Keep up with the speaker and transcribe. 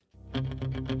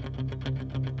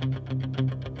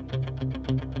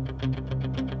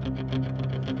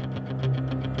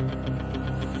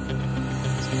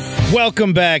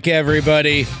Welcome back,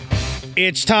 everybody.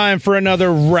 It's time for another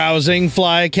rousing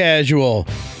Fly Casual.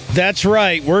 That's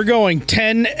right, we're going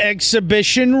 10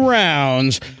 exhibition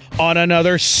rounds on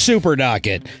another super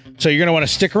docket. So you're going to want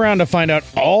to stick around to find out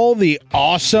all the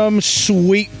awesome,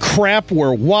 sweet crap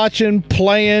we're watching,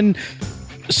 playing,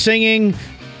 singing,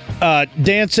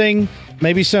 dancing,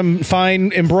 maybe some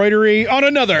fine embroidery on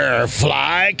another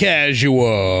Fly Casual.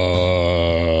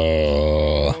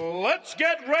 Let's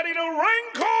get ready to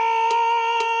wrinkle!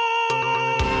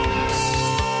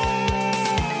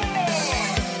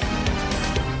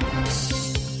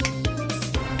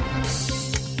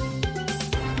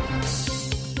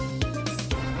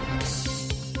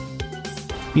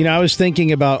 You know, I was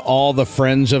thinking about all the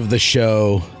friends of the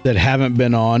show that haven't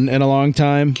been on in a long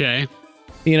time. Okay.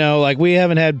 You know, like we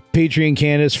haven't had Petrie and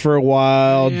Candace for a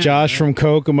while. Yeah. Josh from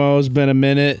Kokomo's been a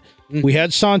minute. We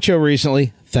had Sancho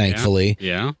recently, thankfully.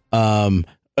 Yeah. And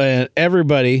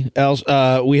everybody else,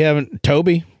 we haven't.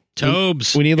 Toby.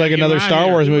 Tobes. We need like another Star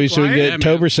Wars movie so we can get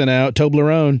Toberson out.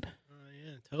 Toblerone.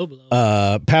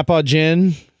 Toblerone. Papa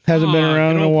Jin hasn't been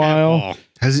around in a while.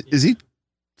 Is he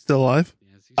still alive?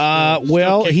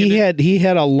 Well, he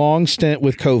had a long stint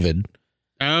with COVID.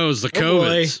 Oh, it was the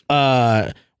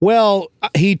COVID. Well,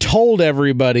 he told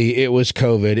everybody it was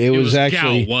COVID. It was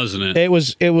actually gout, wasn't it? It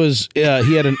was. He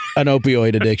had an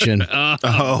opioid addiction.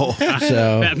 Oh,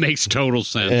 So that makes total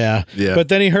sense. yeah. Yeah. But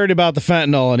then he heard about the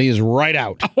fentanyl and he's right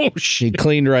out. Oh He shit!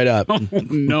 cleaned right up. Oh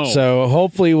no! So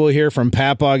hopefully we'll hear from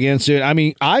Papa again soon. I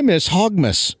mean, I miss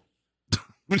Hogmas.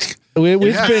 It's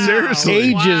been seriously.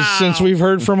 ages since we've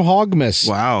heard from Hogmas.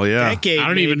 wow, yeah. Decade, I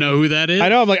don't even know who that is. I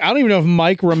know. I'm like, I don't even know if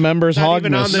Mike remembers Not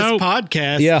even on Hogmas. this Nope.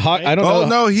 podcast. Yeah, right? I don't Oh know.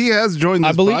 no, he has joined. This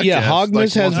I believe. Yeah, podcast,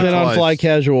 Hogmas has once or been on twice. Fly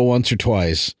Casual once or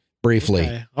twice,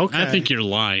 briefly. Okay. I think you're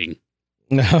lying.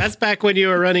 That's back when you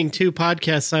were running two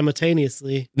podcasts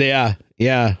simultaneously. Yeah.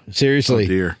 Oh Seriously.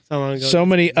 dear. So long ago. So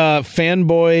many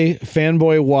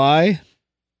fanboy Y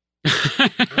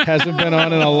hasn't been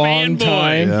on in a long Fanboy.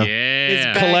 time. Yeah. His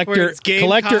Yeah. backwards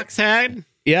Gamecocks hat.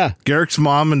 Yeah. Garrick's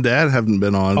mom and dad haven't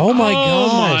been on. Oh my Oh,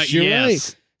 gosh, you're yes.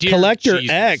 right. Dear Collector Jesus.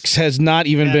 X has not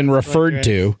even Yeah, been it's referred Collector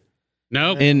to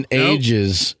Nope. in Nope.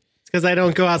 ages. It's because I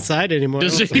don't go outside anymore.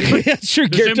 Does it? Yeah, sure,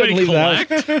 Does Garrett doesn't anybody leave the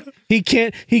house.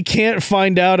 collect? He can't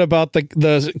find out about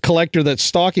the collector that's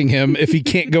stalking him if he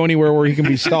can't go anywhere where he can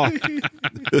be stalked.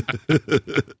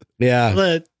 Yeah.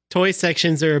 The toy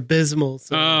sections are abysmal.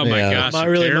 So Oh my Yeah. gosh! not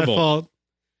really terrible. my fault.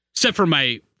 Except for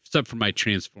my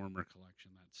Transformer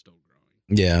collection, that's still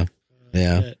growing. Yeah.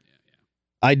 Yeah. Shit.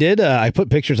 I did. I put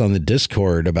pictures on the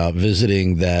Discord about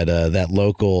visiting that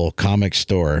local comic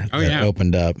store Oh, that yeah.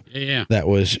 opened up. Yeah. That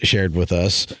was shared with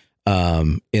us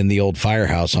in the old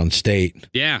firehouse on State.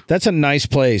 Yeah. That's a nice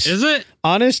place. Is it?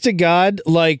 Honest to God,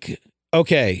 like,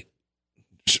 okay,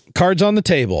 cards on the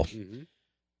table.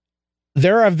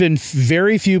 There have been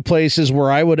very few places where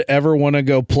I would ever want to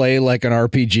go play like an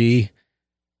RPG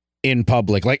in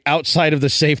public, like outside of the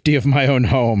safety of my own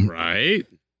home. Right.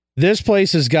 This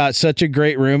place has got such a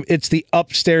great room. It's the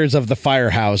upstairs of the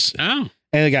firehouse. Oh.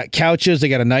 And they got couches. They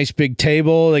got a nice big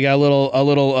table. They got a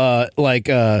little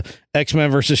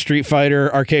X-Men versus Street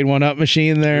Fighter arcade 1-up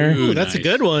machine there. Ooh, Ooh, that's a nice.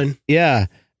 good one. Yeah.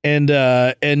 And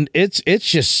it's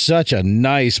just such a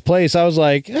nice place. I was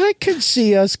like, I could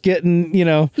see us getting,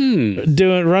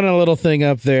 running a little thing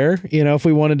up there, if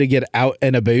we wanted to get out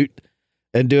and about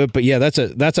and do it. But yeah, that's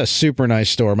a super nice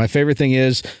store. My favorite thing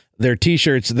is their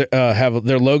t-shirts have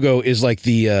their logo is like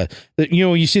the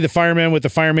you see the fireman with the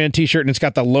fireman t-shirt and it's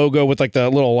got the logo with like the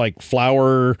little like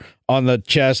flower on the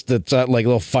chest that's like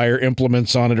little fire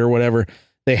implements on it or whatever.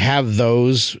 They have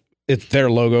those. It's their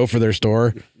logo for their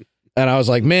store. And I was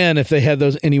like, man, if they had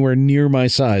those anywhere near my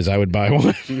size, I would buy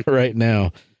one right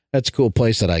now. That's a cool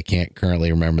place that I can't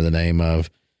currently remember the name of.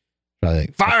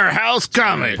 Firehouse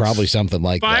Comics. Probably something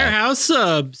like that. Firehouse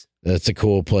subs. That's a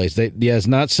cool place. It's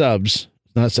not subs.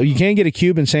 Not so you can get a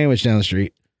Cuban sandwich down the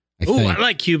street. I Ooh, think. I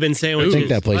like Cuban sandwiches. I think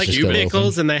that place I like is still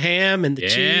pickles open. and the ham and the Yeah.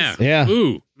 cheese. Yeah.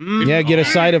 Ooh. Mm, Yeah, get a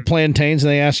side of plantains and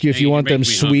they ask you if Hey, you you want them make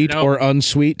me hungry. sweet No. or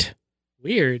unsweet.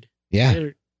 Weird. Yeah.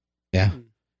 Weird. Yeah.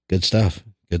 Good stuff.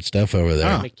 Good stuff over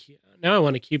there. Now I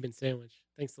want a Cuban sandwich.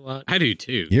 Thanks a lot. I do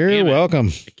too. You're Damn it. welcome.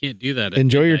 I can't do that. at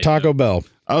Enjoy your midnight, Taco though. Bell.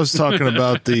 I was talking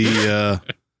about the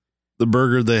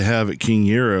burger they have at King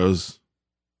Euro's.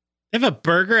 They have a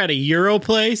burger at a Euro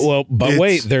place. Well, but It's-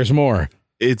 wait, there's more.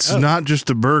 It's Oh. not just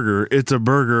a burger; it's a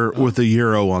burger with a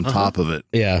euro on top of it.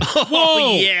 Yeah.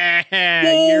 Oh yeah,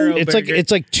 Euro It's burger.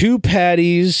 like 2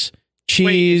 patties, cheese,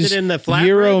 Wait, is it in the flatbread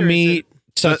Euro or is meat,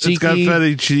 It's got tzatziki,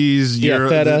 feta cheese, Yeah, euro,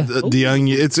 feta. the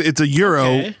onion. It's a euro,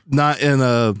 Okay. not in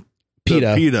a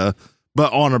pita. pita,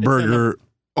 but on a burger.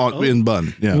 in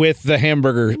bun. Yeah. with the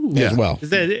hamburger Yeah. as well. Is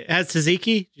that it has tzatziki?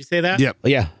 Did you say that? Yep.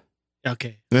 Yeah.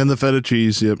 Okay. And the feta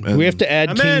cheese. Yep. And We have to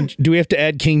add I'm King. in. Do we have to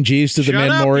add King G's to the Shut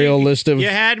up, memorial you- list of? You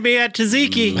had me at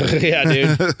tzatziki. Yeah,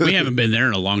 dude. We haven't been there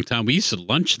in a long time. We used to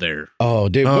lunch there Oh,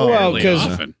 dude. Oh, Well, fairly because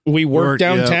often we worked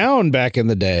yeah. downtown back in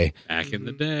the day. back in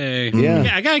the day. Yeah.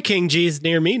 Yeah, I got a King G's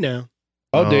near me now.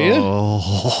 Oh, do you?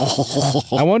 Oh.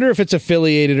 I wonder if it's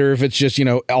affiliated or if it's just,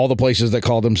 all the places that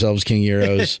call themselves King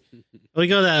Euros. We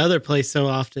go to that other place so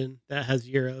often that has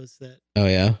euros. That Oh,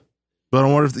 yeah. But I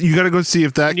wonder if you got to go see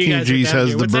if that You King guys are G's down has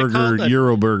here. the What's that burger, called?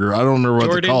 Euro burger. I don't remember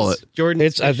what to call it.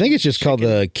 Jordan's. I think it's just called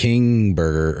the King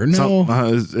Burger. Or no.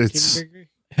 It's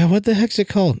Yeah, what the heck's it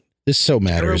called? This so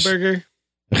matters. Burger.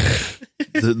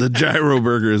 the gyro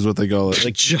burger is what they call it.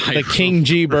 The King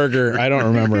G Burger. I don't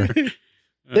remember.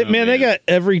 Oh, They got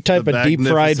every type The of deep fried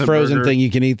magnificent frozen burger. thing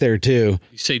you can eat there, too.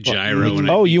 You say gyro. and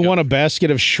I Oh, think you of- want a basket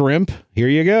of shrimp? Here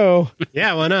you go.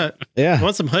 Yeah, why not? I Yeah.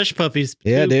 want some hush puppies.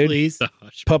 Yeah, too, dude. Please. the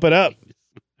hush Pup it up.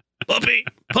 Puppy.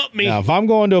 Pup me. Now, if I'm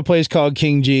going to a place called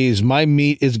King G's, my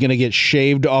meat is going to get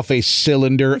shaved off a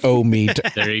cylinder O meat.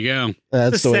 There you go.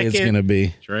 That's The the way it's second- going to be.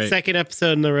 That's right. Second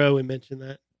episode in a row we mentioned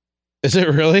that. Is it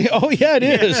really? Oh, yeah, it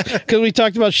is. Because we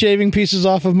talked about shaving pieces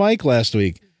off of Mike last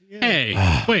week. Hey,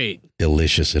 wait.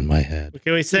 Delicious in my head. What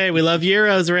can we say? We love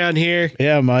euros around here.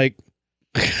 Yeah, Mike.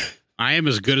 I am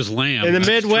as good as lamb. In the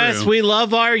That's Midwest, true. we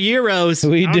love our euros.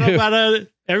 We I don't know do. about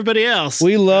everybody else.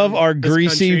 We love our this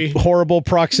greasy, country. horrible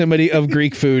proximity of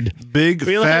Greek food. Big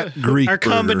We fat love Greek our burger.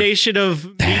 combination of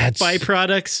meat That's-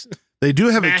 byproducts They do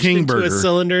have a mashed King into a burger.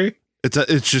 cylinder.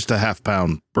 It's just a half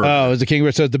pound burger. Oh, it's the King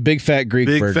Burger. So it's the big fat Greek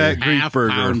Big burger. fat Greek half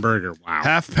burger. pound burger. Wow.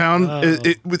 Half pound, Oh.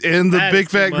 and the That big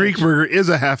is too fat Greek much. burger is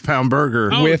a half pound burger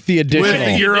Oh, with the additional. with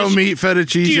the Euro meat, feta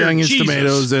cheese, Dear onions, Jesus.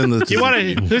 tomatoes, and the. You want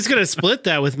to? Who's gonna split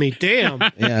that with me? Damn.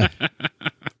 Yeah.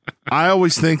 I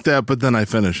always think that, but then I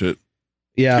finish it.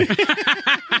 Yeah.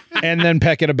 And then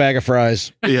peck at a bag of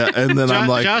fries. Yeah, and then I'm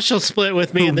like, Josh will split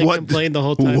with me and then What- complain the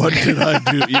whole time. what did I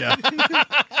do?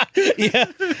 Yeah,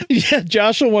 Yeah.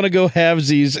 Josh will want to go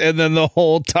halvesies and then the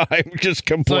whole time just It's like,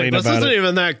 complain this about isn't it.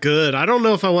 even that good. I don't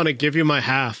know if I want to give you my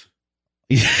half.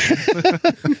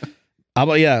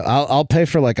 I'll pay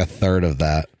for like a third of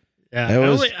that. Yeah, It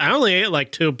was- I only ate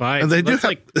like 2 bites. And they That's do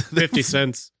like 50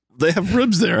 cents. they have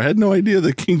ribs there. I had no idea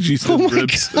that King Jesus Oh had my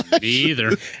ribs. Me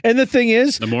either. And the thing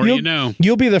is, The more you'll, you know.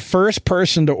 you'll be the first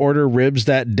person to order ribs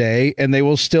that day, and they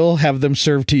will still have them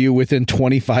served to you within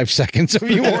 25 seconds of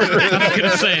you ordering. I was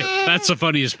gonna say that's the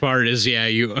funniest part. Is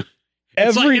you.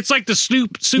 Every It's like the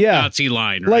soup Yeah. Nazi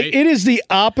line, right? like it is the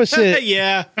opposite.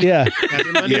 Yeah. Yeah, Have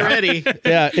your money ready.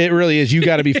 yeah, it really is. You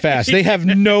got to be fast. They have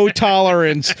no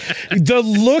tolerance. The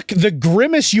look, the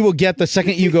grimace you will get the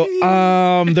second you go.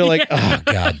 They're like, oh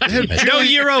god, damn it. No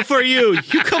euro for you.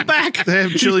 You come back. They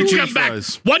have chili cheese Come back.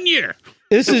 fries. 1 year.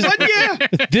 This is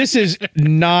this is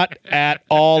not at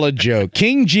all a joke.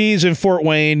 King G's in Fort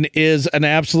Wayne is an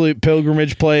absolute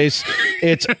pilgrimage place.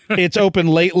 It's open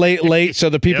late, so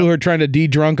the people who are trying to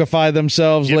de-drunkify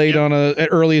themselves late on a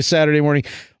early Saturday morning.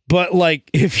 But like,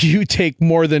 if you take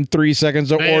more than 3 seconds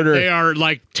to order, They are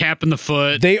like tapping the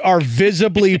foot. they are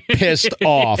visibly pissed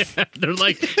off. They're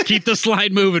like, keep the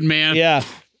slide moving, man. Yeah.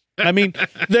 I mean,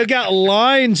 they got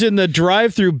lines in the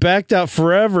drive-through backed out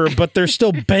forever, but they're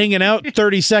still banging out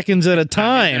 30 seconds at a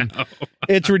time.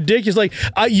 It's ridiculous. Like,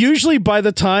 usually by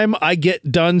the time I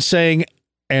get done saying,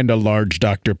 and a large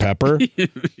Dr. Pepper,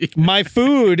 my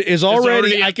food is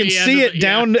already already I at can the end see of it the-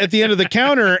 down at the end of the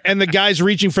counter, and the guy's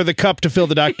reaching for the cup to fill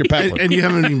the Dr. Pepper. And you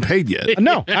haven't even paid yet.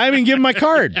 No, I haven't given my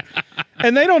card.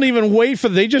 And they don't even wait for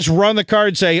they just run the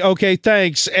card, say, okay,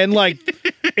 thanks. And like,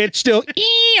 it's still,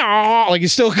 like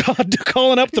it's still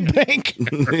calling up the bank.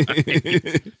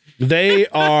 They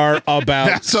are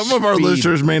about Some of our speed.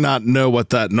 listeners may not know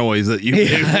what that noise that you do.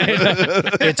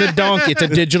 It's a donkey. It's a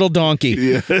digital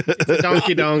donkey.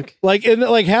 Donkey donk. Like, and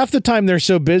like half the time they're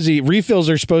so busy, refills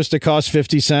are supposed to cost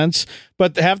 50 cents,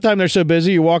 but half the time they're so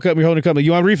busy, you walk up and you're holding a cup, like,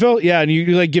 you want a refill? Yeah. And you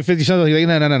like give 50 cents. Like,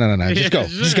 no.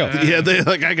 Just go. Yeah, they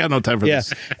like I got no time for Yeah.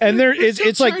 this. And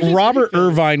it's like Robert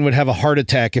Irvine would have a heart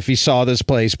attack if he saw this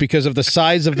place because of the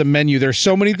size of the menu. There's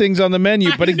so many things on the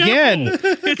menu, but again,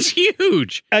 It's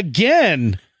huge.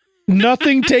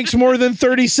 nothing takes more than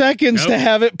 30 seconds to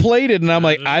have it plated. And I'm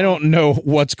like, I don't know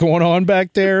what's going on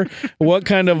back there. What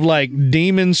kind of like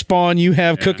demon spawn you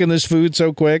have cooking this food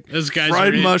so quick? Those guys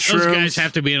Fried are in, mushrooms. Those guys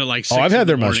have to be in at like 6 I've had in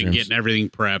their the morning mushrooms. getting everything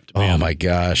prepped. Oh Man. my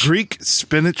gosh. Greek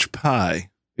spinach pie.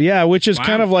 Yeah, which is Wow.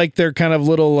 kind of like their kind of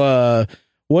little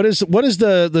what is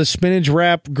the spinach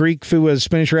wrap Greek food with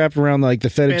spinach wrapped around like the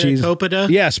feta cheese? Spanakopita?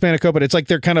 Yeah, spanakopita. It's like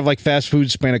they're kind of like fast food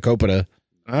spanakopita.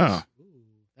 Oh.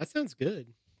 That sounds good.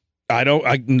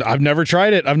 I've never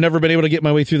tried it. I've never been able to get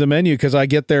my way through the menu because I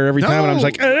get there every time and I'm just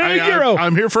like, euro.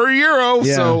 I'm here for a euro.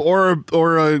 Yeah. So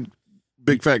or a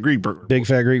big fat Greek burger. Big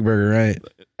fat Greek burger,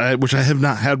 right? Which I have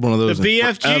not had one of those The in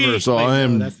BFG. forever, so Wait, I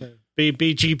am. no, that's a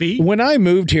BGB. When I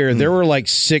moved here, there were like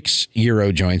 6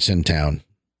 euro joints in town.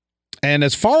 And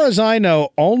as far as I know,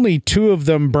 only 2 of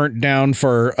them burnt down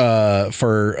for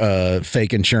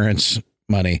fake insurance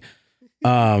money.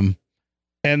 And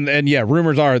yeah,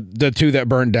 rumors are the 2 that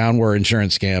burnt down were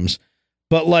insurance scams.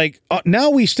 But like now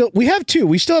we have 2.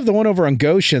 We still have the one over on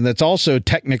Goshen that's also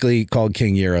technically called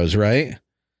King Euros, right?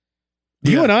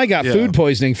 You Yeah, and I got yeah. food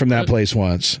poisoning from that place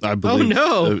once. I believe.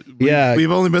 no. Yeah. We've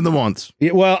only been the once.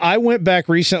 Yeah, well, I went back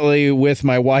recently with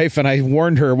my wife and I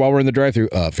warned her while we're in the drive-thru.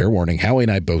 Fair warning, Howie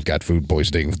and I both got food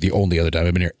poisoning the only other time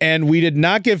I've been here. And we did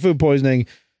not get food poisoning.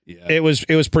 Yeah. It was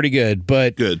pretty good,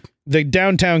 but Good. the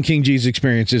downtown King G's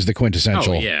experience is the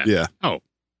quintessential. Oh, yeah. Yeah. Oh,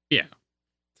 yeah.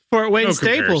 Fort Wayne No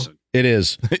Staple. comparison. It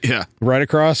is. Yeah. Right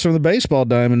across from the baseball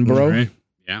diamond, bro. Right.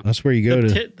 Yeah. That's where you go to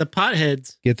The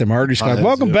potheads. get them artery scars. Potheads,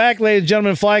 Welcome yeah. back, ladies and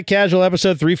gentlemen. Fly Casual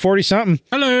episode 340-something.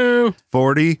 Hello.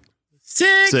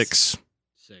 46. 6.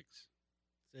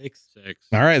 6.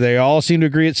 All right, they all seem to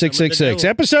agree at 666. devil.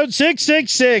 Episode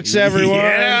 666, everyone.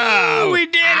 Yeah. We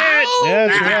did it.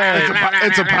 That's right.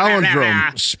 It's a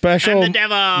palindrome. Special I'm the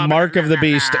devil. Mark of the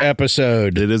Beast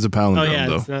episode. It is a palindrome, Oh yeah,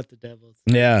 though. it's not the devil. It's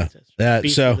Yeah, that.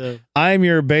 Beast So of the- I'm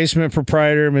your basement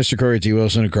proprietor, Mr. Corey T.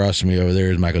 Wilson. Across from me over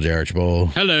there is Michael J. Archibald.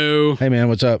 Hello. Hey, man,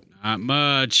 what's up? Not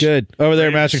much. Good. Over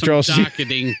there, Master Some Control Steve.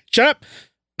 docketing. Shut up.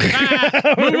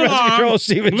 Ah, move Master along. Control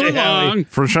Steven Move J. Howie. along.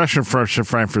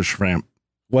 Fresh.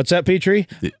 What's that, Petrie?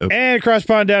 Oh. And across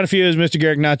pond down a few is Mr.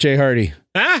 Garrick, not Jay Hardy.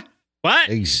 Huh? What?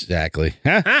 Exactly.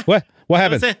 Huh? Huh? What What's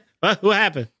happened? that? What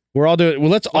happened? We're all doing. Well,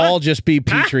 let's all just be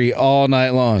Petrie all night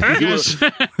long. Huh? Yes.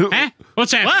 Huh?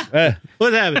 What's happening? What? Uh,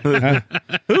 What happened?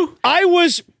 I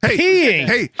was peeing.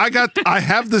 Hey, I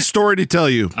have this story to tell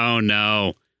you. Oh,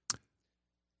 no.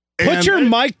 Put And- your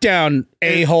mic down,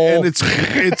 a-hole. And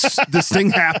it's this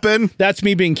thing happened. That's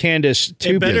me being Candace.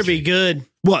 Too It better busy. be good.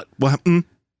 What happened?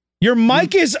 Your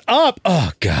mic is up.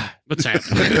 Oh, God. What's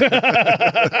happening?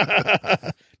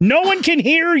 No one can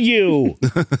hear you.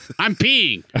 I'm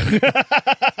peeing.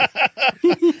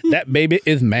 That baby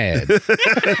is mad.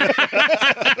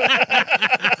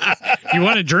 You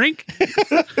want a drink?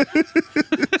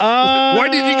 Why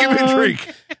did you give me a drink?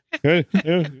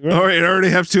 All right, I already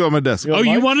have 2 on my desk. Oh,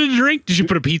 you wanted a drink? Did you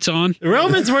put a pizza on? The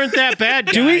Romans weren't that bad,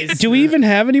 guys. Do we even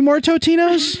have any more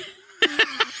Totinos?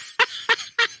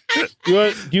 You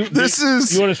want You want to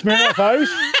Smirnoff Ice?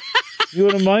 You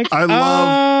want a mic? I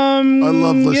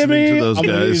love listening give me- to those I'm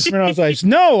gonna do guys. Smirnoff Ice.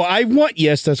 No, I want.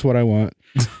 Yes, that's what I want.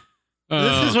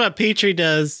 This is what Petrie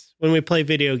does when we play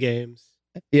video games.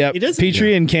 Yeah, He doesn't-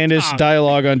 Petrie and Candace Oh.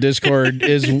 dialogue on Discord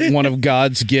is one of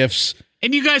God's gifts.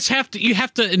 And you guys have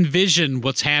to envision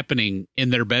what's happening in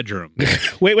their bedroom.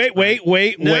 Wait.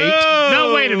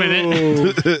 No, wait a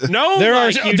minute. No, There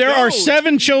Mike, you are don't.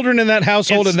 7 children in that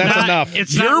household, and that's not- enough.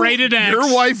 It's not rated X.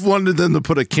 Your wife wanted them to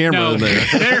put a camera No. in there.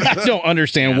 I don't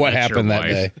understand Yeah, what that's happened your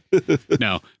that wife.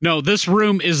 day. No. This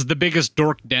room is the biggest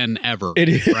dork den ever. It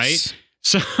is right.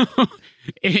 So,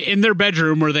 in their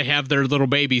bedroom where they have their little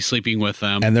baby sleeping with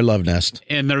them, and their love nest.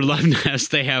 in their love nest,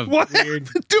 they have Weird.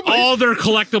 all their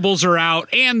collectibles are out,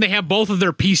 and they have both of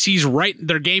their PCs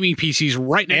their gaming PCs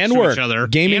right next And to work. each other.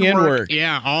 Gaming and work.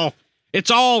 Yeah,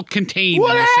 it's all contained in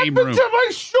the same room. my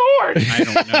short? I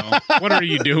don't know. What are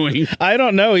you doing? I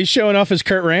don't know. He's showing off his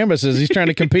Kurt Rambuses. He's trying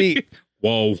to compete.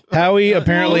 Whoa. Howie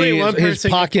apparently Only one his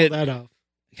person can pocket. pull that off.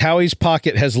 Howie's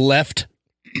pocket has left,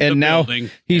 and The now building.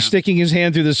 he's Yeah. sticking his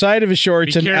hand through the side of his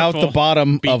shorts Be and out careful. the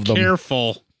bottom Be of them.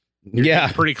 careful. Yeah,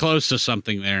 Pretty close to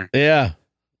something there. yeah.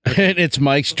 And it's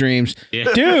Mike's dreams, Yeah.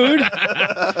 dude.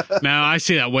 No, I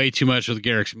see that way too much with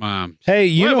Garrick's mom. Hey,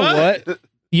 you Wait, know what? what?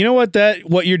 You know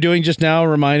what you're doing just now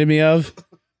reminded me of?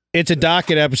 It's a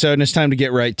docket episode, and it's time to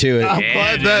get right to it. I'm Yeah,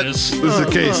 glad it that is. is the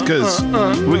case because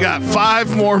we got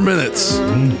 5 more minutes.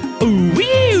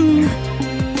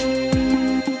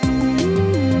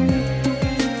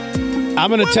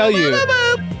 I'm going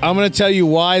to tell you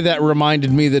why that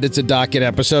reminded me that it's a docket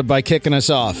episode by kicking us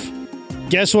off.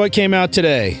 Guess what came out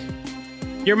today?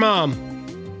 Your mom.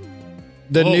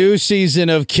 The new season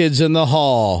of Kids in the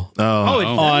Hall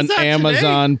on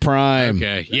Amazon Prime.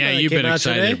 Okay. Yeah, you've been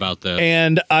excited about that.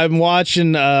 And I'm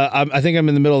watching, I think I'm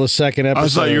in the middle of the second episode. I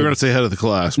thought you were going to say head of the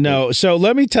class. No. So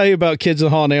let me tell you about Kids in the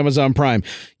Hall on Amazon Prime.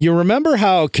 You remember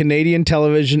how Canadian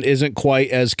television isn't quite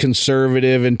as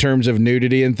conservative in terms of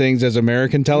nudity and things as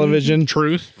American television?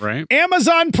 Truth, right?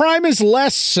 Amazon Prime is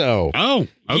less so. Oh,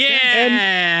 okay.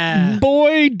 Yeah. And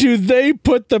boy, do they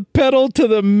put the pedal to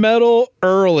the metal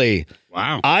early.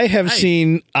 Wow. I have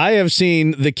seen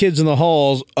the Kids in the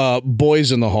Halls,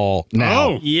 Boys in the Hall now.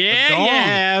 Oh, Yeah, Dong. you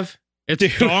have.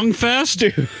 It's Dong Fest?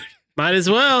 Dude, Might as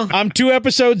well. I'm 2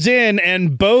 episodes in,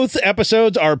 and both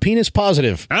episodes are penis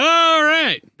positive. All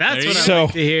right. That's what go. I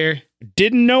like to hear.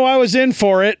 Didn't know I was in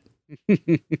for it.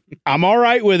 I'm all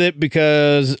right with it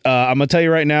because I'm gonna tell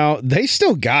you right now, they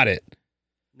still got it.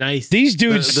 Nice. These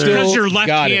dudes They're- still Because you're got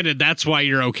left-handed, it. that's why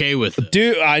you're okay with it.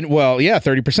 Dude,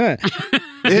 30%.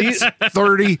 It's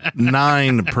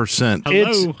 39%.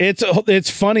 Hello. It's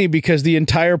funny because the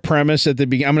entire premise at the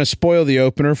beginning, I'm going to spoil the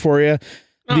opener for you.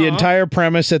 The entire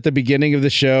premise at the beginning of the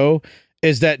show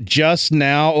is that just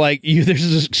now,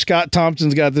 Scott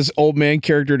Thompson's got this old man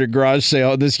character at a garage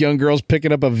sale, and this young girl's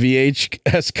picking up a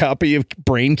VHS copy of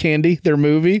Brain Candy, their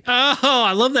movie. Oh,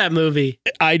 I love that movie.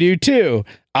 I do too.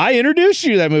 I introduced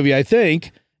you to that movie, I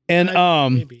think. And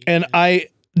maybe.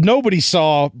 Nobody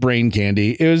saw Brain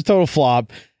Candy. It was a total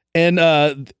flop.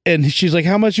 And she's like,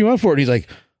 "How much you want for it?" And he's like,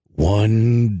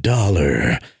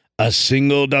 $1. A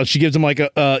single dollar. She gives him like a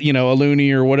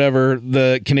loonie or whatever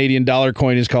the Canadian dollar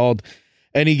coin is called.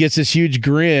 And he gets this huge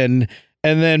grin.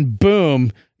 And then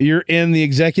boom, you're in the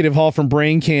executive hall from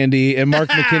Brain Candy. And Mark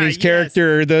McKinney's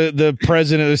character, the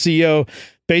president, the CEO,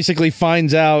 basically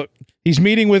finds out he's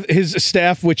meeting with his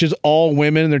staff, which is all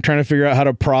women. And they're trying to figure out how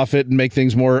to profit and make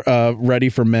things more ready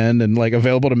for men and like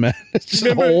available to men. It's just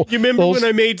You remember when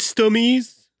I made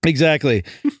stummies? Exactly.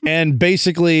 And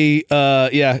basically,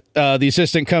 the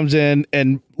assistant comes in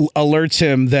and alerts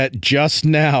him that just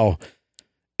now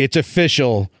it's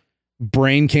official.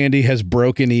 Brain Candy has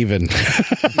broken even.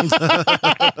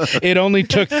 It only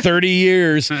took 30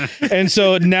 years. And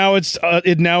so now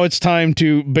it's time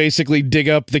to basically dig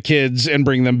up the kids and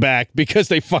bring them back because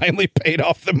they finally paid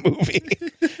off the movie,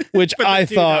 which I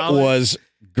thought was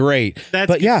great.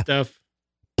 That's good stuff.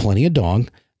 Plenty of dong.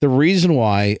 The reason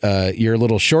why your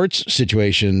little shorts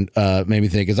situation made me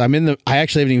think is I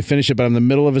actually haven't even finished it, but I'm in the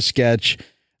middle of a sketch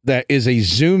that is a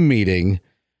Zoom meeting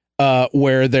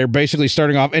where they're basically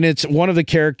starting off, and it's one of the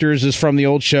characters is from the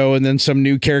old show, and then some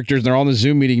new characters, and they're all in the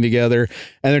Zoom meeting together,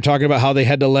 and they're talking about how they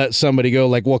had to let somebody go,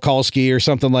 like Wolkowski or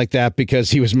something like that, because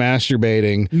he was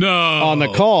masturbating on the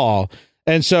call.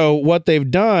 And so what they've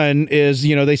done is,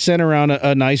 they sent around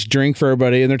a nice drink for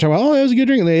everybody, and they're talking about, oh, that was a good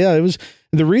drink. And it was.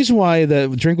 The reason why the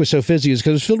drink was so fizzy is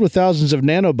because it's filled with thousands of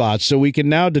nanobots, so we can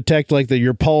now detect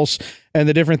your pulse and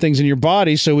the different things in your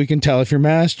body, so we can tell if you're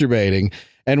masturbating.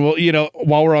 And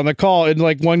while we're on the call, and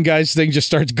one guy's thing just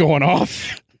starts going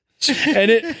off,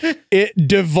 and it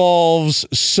devolves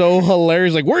so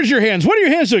hilarious. Like, where's your hands? What are your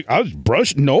hands doing? I was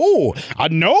brushing. No,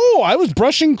 I was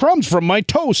brushing crumbs from my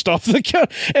toast off the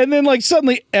counter. And then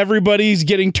suddenly everybody's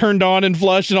getting turned on and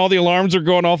flushed, and all the alarms are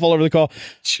going off all over the call.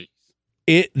 Jeez.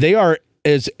 They are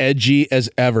as edgy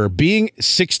as ever. Being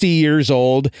 60 years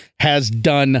old has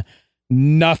done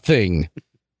nothing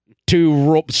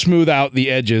to smooth out the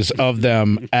edges of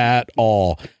them at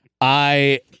all.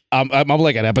 I'm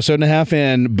like an episode and a half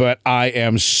in, but I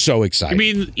am so excited.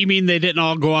 You mean they didn't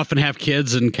all go off and have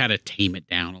kids and kind of tame it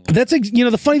down a little? That's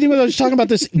the funny thing was I was talking about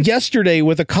this yesterday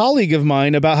with a colleague of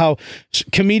mine about how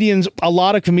a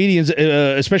lot of comedians,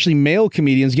 especially male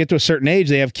comedians, get to a certain age,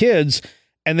 they have kids,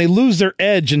 and they lose their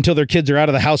edge until their kids are out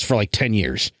of the house for 10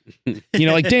 years.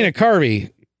 Like Dana Carvey,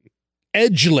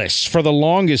 edgeless for the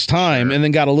longest time, and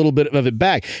then got a little bit of it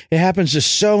back. It happens to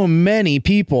so many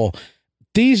people.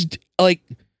 These,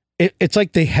 it's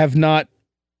like they have not,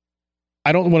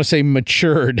 I don't want to say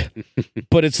matured,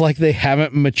 but it's like they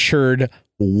haven't matured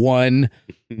one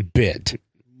bit.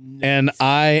 And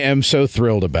I am so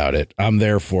thrilled about it. I'm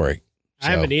there for it. So.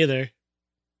 I haven't either.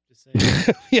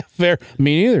 Yeah, fair.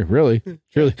 Me neither, really.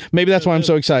 Maybe that's why I'm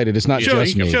so excited. It's not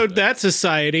just me. Showed that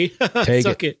society. Take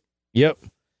Suck it. Yep.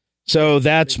 So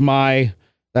that's my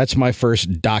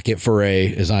first docket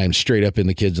foray, as I am straight up in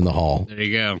the Kids in the Hall. There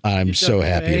you go. I'm so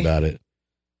happy about it.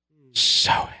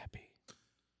 So happy.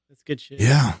 That's good shit.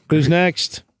 Yeah. Who's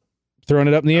next? Throwing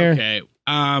it up in the air. Okay.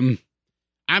 I'm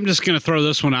just going to throw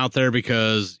this one out there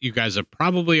because you guys have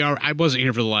probably I wasn't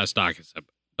here for the last docket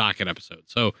episode.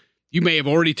 So you may have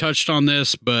already touched on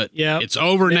this, but it's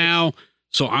over now.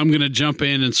 So I'm going to jump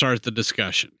in and start the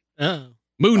discussion. Oh.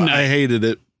 Moon Knight. I hated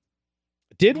it.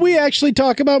 Did we actually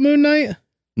talk about Moon Knight?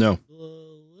 No.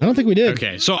 I don't think we did.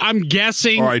 Okay, so I'm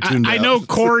guessing. Or I tuned I out. know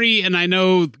Corey and I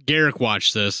know Garrick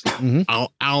watched this. Mhm.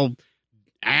 I'll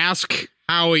ask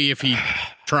Howie if he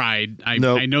tried.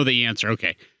 Nope. I know the answer.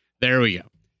 Okay, there we go.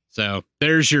 So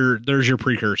there's your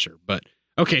precursor. But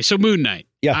okay, so Moon Knight.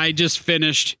 Yeah. I just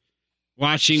finished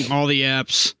watching all the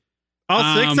eps.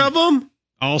 All 6 of them?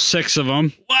 All 6 of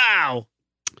them. Wow.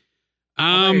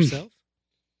 All by yourself?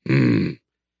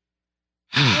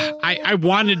 I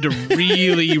wanted to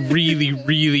really, really,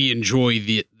 really enjoy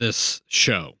this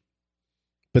show.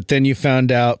 But then you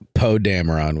found out Poe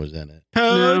Dameron was in it.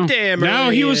 Oh, damn. No,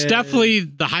 he was definitely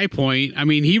the high point. I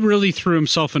mean, he really threw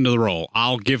himself into the role.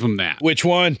 I'll give him that. Which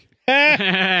one?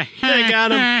 I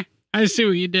got him. I see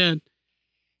what you did.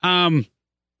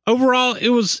 Overall, it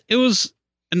was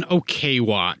an okay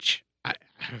watch.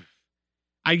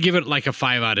 I'd give it like a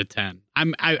 5 out of 10.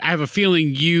 I have a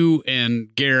feeling you and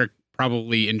Garrick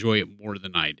probably enjoy it more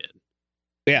than I did.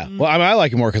 Yeah. Well, I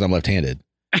like it more because I'm left-handed.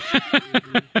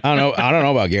 I don't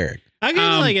know about Garrick. I give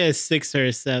it like a 6 or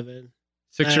a 7.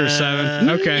 6 or 7.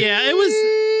 Okay. Yeah, it was.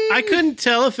 I couldn't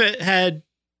tell if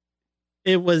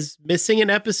it was missing an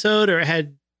episode or it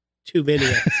had too many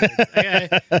episodes.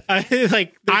 I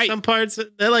like there's some parts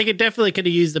that like it definitely could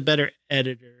have used a better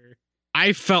editor.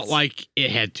 I felt like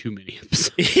it had too many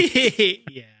episodes.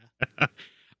 Yeah.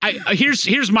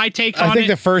 Here's my take on it. I think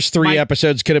the first 3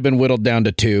 episodes could have been whittled down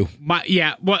to 2.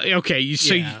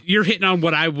 You're hitting on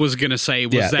what I was gonna say.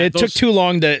 Was that it took too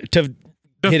long to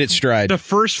hit its stride. The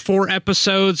first 4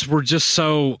 episodes were just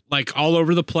so like all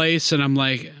over the place, and I'm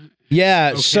like,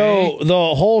 yeah. okay. So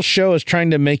the whole show is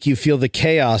trying to make you feel the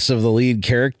chaos of the lead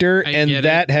character, and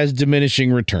that has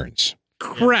diminishing returns.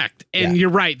 Correct, and you're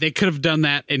right. They could have done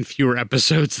that in fewer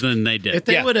episodes than they did. If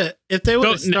they would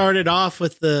have started off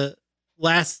with the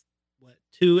last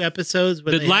 2 episodes,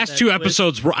 the last 2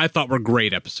 episodes I thought were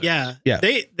great episodes. Yeah.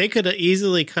 They could have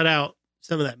easily cut out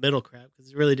some of that middle crap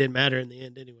because it really didn't matter in the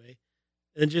end anyway,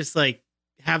 and just like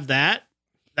have that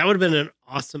would have been an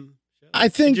awesome show. I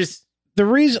think the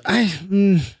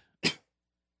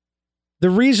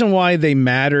reason why they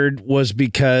mattered was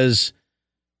because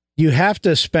you have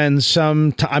to spend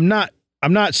some time.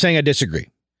 I'm not saying I disagree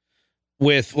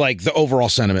with like the overall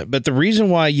sentiment, but the reason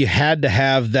why you had to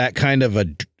have that kind of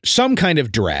some kind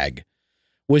of drag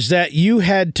was that you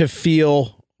had to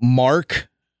feel Mark.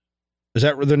 Is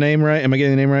that the name right? Am I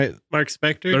getting the name right? Mark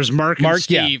Spector. There's Mark and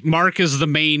Steve. Yeah. Mark is the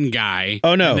main guy.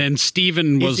 Oh no. And then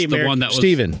Steven was the one that was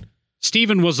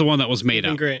Steven was the one that was made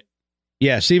up. Grant.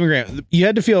 Yeah, Stephen Grant. You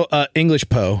had to feel English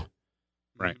Poe.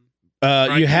 Right.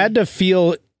 You had to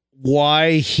feel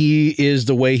why he is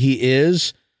the way he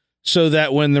is, so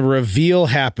that when the reveal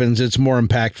happens, it's more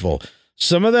impactful.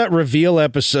 Some of that reveal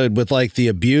episode with like the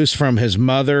abuse from his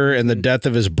mother and the death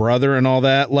of his brother and all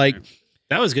that, like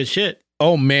that was good shit.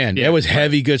 Oh man, it was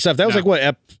heavy good stuff. That was like what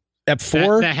ep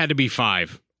 4? That had to be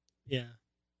 5. Yeah.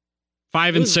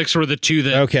 5 and 6 were the 2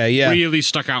 that really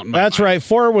stuck out in my mind. Right.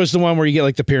 4 was the one where you get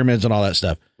like the pyramids and all that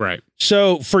stuff. Right.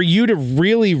 So for you to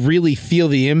really, really feel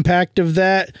the impact of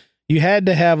that, you had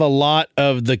to have a lot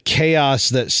of the chaos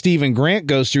that Stephen Grant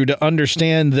goes through to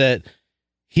understand that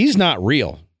he's not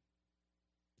real.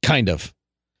 Kind of.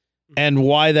 And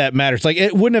why that matters. Like,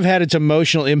 it wouldn't have had its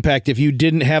emotional impact if you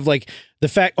didn't have like the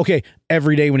fact, okay,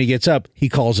 every day when he gets up, he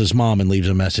calls his mom and leaves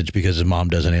a message because his mom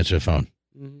doesn't answer the phone.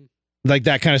 Mm-hmm. Like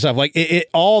that kind of stuff. Like it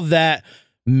all that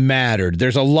mattered.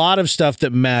 There's a lot of stuff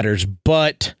that matters,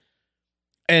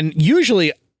 and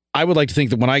usually I would like to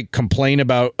think that when I complain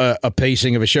about a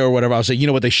pacing of a show or whatever, I'll say, you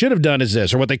know, what they should have done is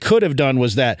this, or what they could have done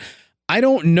was that. I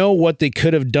don't know what they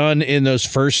could have done in those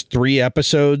first 3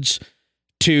 episodes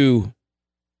to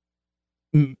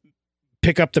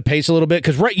pick up the pace a little bit.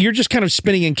 Cause you're just kind of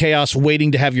spinning in chaos,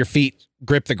 waiting to have your feet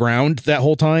grip the ground that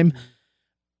whole time.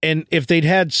 And if they'd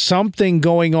had something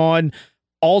going on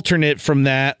alternate from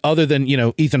that, other than, you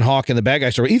know, Ethan Hawke and the bad guy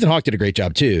story, Ethan Hawke did a great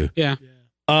job too. Yeah.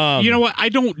 You know what? I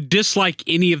don't dislike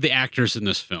any of the actors in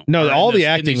this film. No, all the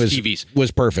acting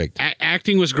was perfect.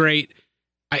 Acting was great.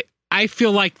 I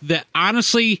feel like that,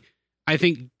 honestly, I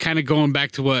think kind of going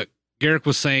back to what Garrick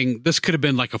was saying, this could have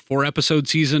been like a 4-episode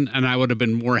season, and I would have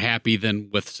been more happy than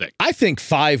with 6. I think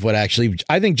 5 would actually,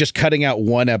 I think just cutting out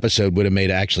 1 episode would have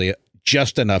made actually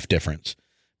just enough difference.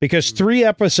 Because 3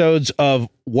 episodes of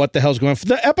what the hell's going on.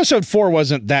 The episode 4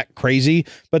 wasn't that crazy,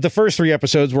 but the first 3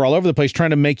 episodes were all over the place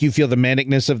trying to make you feel the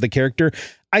manicness of the character.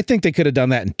 I think they could have done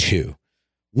that in 2.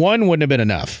 1 wouldn't have been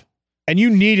enough. And you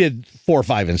needed 4,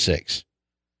 5, and 6.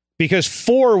 Because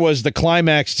 4 was the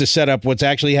climax to set up what's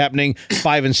actually happening.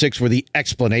 5 and 6 were the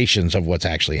explanations of what's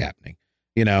actually happening.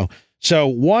 You know? So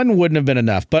one wouldn't have been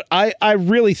enough, but I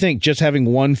really think just having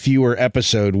one fewer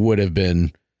episode would have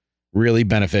been really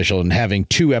beneficial, and having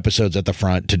 2 episodes at the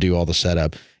front to do all the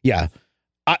setup. Yeah.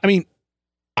 I mean,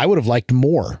 I would have liked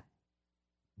more,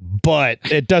 but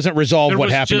it doesn't resolve what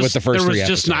happened with the first 3 episodes.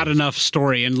 There was just not enough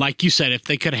story. And like you said, if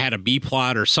they could have had a B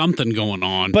plot or something going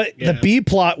on. But the B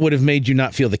plot would have made you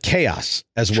not feel the chaos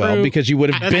as well, because you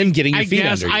would have been getting your feet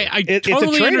under you. I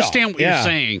totally understand what you're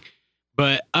saying,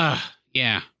 but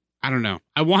yeah, I don't know.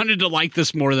 I wanted to like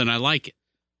this more than I like it.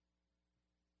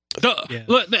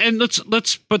 And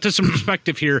let's put this in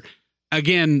perspective here.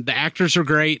 Again, the actors are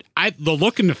great. The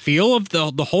look and the feel of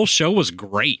the whole show was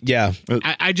great. Yeah.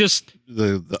 I just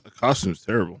the costume's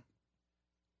terrible.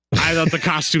 I thought the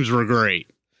costumes were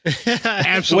great.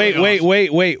 Absolutely.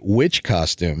 Wait. Which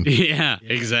costume? Yeah,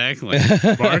 exactly.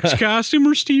 Mark's costume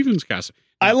or Steven's costume?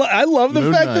 I love the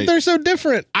Moon fact Knight. that they're so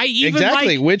different.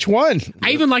 Which one?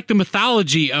 I even like the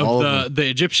mythology of the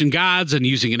Egyptian gods and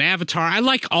using an avatar. I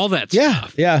like all that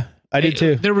stuff. Yeah, I did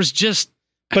too. There was just...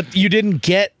 But you didn't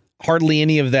get hardly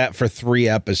any of that for 3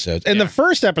 episodes. In the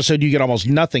first episode, you get almost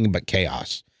nothing but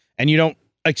chaos. And you don't...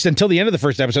 until the end of the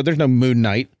first episode, there's no Moon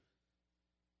Knight.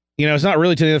 You know, it's not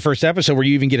really to the end of the first episode where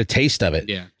you even get a taste of it.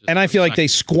 Yeah. And I feel like they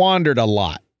squandered a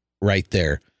lot right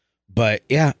there. But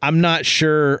yeah, I'm not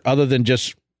sure, other than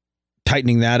just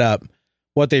tightening that up,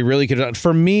 what they really could have done.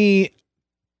 For me,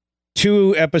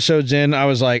 2 episodes in, I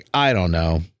was like, I don't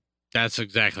know. That's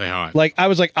exactly how I... Like, I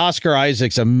was like, Oscar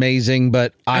Isaac's amazing,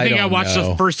 but I think I watched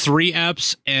the first 3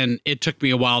 eps, and it took me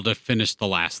a while to finish the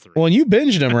last 3. Well, and you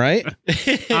binged them, right?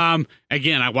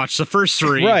 Again, I watched the first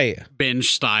 3 right.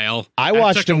 binge style. I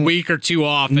watched them a week or 2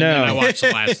 off, and then I watched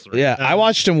the last 3. Yeah, I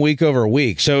watched them week over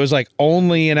week, so it was like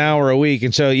only an hour a week.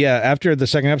 And so, yeah, after the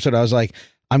second episode, I was like,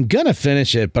 I'm going to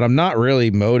finish it, but I'm not really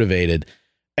motivated.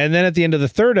 And then at the end of the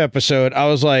 3rd episode, I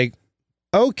was like,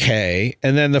 okay.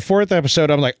 And then the 4th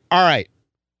episode, I'm like, all right,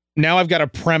 now I've got a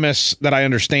premise that I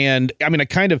understand. I mean,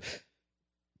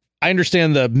 I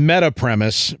understand the meta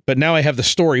premise, but now I have the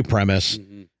story premise.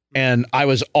 Mm-hmm. And I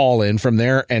was all in from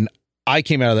there. And I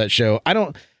came out of that show.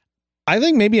 I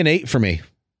think maybe an 8 for me.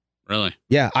 Really?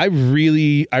 Yeah. I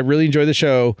really enjoyed the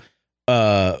show.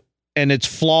 And its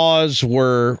flaws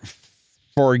were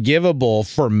forgivable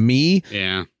for me.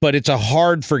 Yeah. But it's a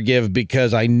hard forgive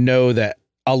because I know that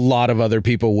a lot of other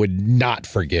people would not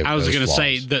forgive. I was going to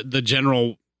say the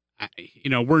general,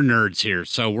 we're nerds here,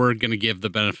 so we're going to give the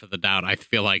benefit of the doubt. I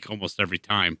feel like almost every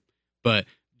time, but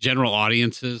general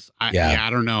audiences, I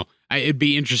don't know. It'd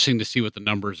be interesting to see what the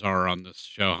numbers are on this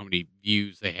show, how many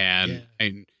views they had,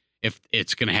 and if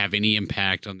it's going to have any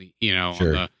impact on the, on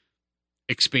the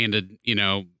expanded,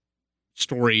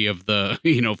 story of the,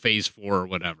 phase 4 or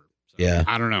whatever. So, yeah.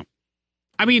 I don't know.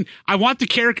 I mean, I want the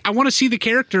character. I want to see the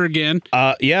character again.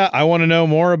 Yeah, I want to know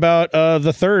more about the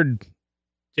 3rd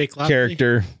Jake Lockley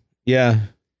character. Yeah.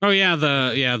 Oh yeah,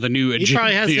 the new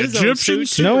probably has his own Egyptian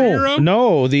suit. superhero.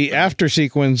 No, the after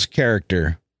sequence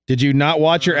character. Did you not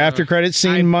watch your after credits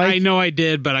scene, Mike? I know I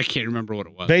did, but I can't remember what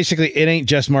it was. Basically, it ain't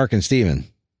just Mark and Steven.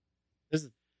 This is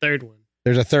the 3rd one.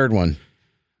 There's a 3rd one.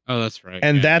 Oh, that's right.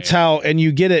 And that's how, and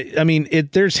you get it. I mean,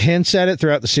 there's hints at it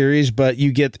throughout the series, but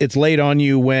it's laid on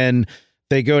you when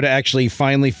they go to actually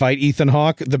finally fight Ethan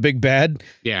Hawke, the big bad.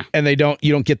 Yeah. And you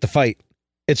don't get the fight.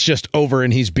 It's just over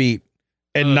and he's beat.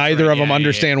 And neither of them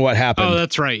understand what happened. Oh,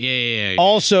 that's right. Yeah.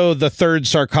 Also, the 3rd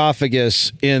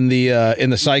sarcophagus in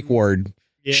the psych ward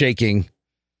shaking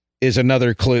is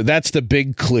another clue. That's the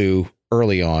big clue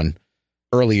earlier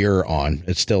on.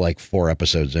 It's still like 4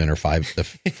 episodes in, or 5, the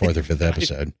 4th or 5th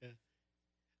episode.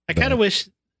 I kind of wish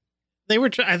they were,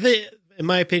 I think, in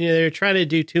my opinion, they were trying to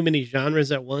do too many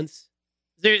genres at once.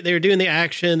 They were doing the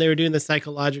action, they were doing the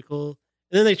psychological,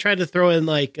 and then they tried to throw in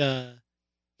like kind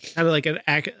of like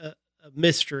a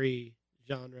mystery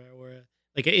genre, or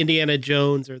like an Indiana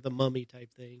Jones or the Mummy type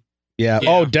thing. Yeah.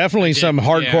 Oh, definitely some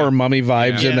hardcore Mummy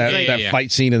vibes in that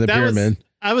fight scene in the pyramid.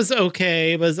 I was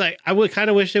okay. It was like, I would kind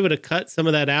of wish they would have cut some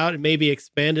of that out and maybe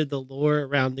expanded the lore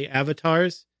around the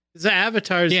avatars. Because the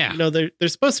avatars, they're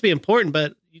supposed to be important,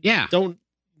 but you don't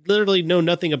literally know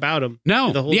nothing about them.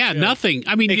 No, the whole show. Nothing.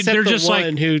 I mean, except they're the just one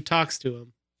like who talks to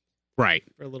him, right,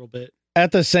 for a little bit.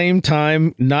 At the same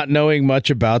time, not knowing much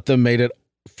about them made it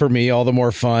for me all the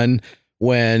more fun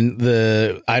when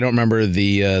I don't remember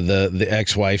the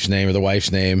ex-wife's name or the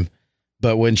wife's name,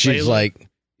 but when she's Layla?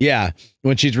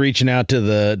 when she's reaching out to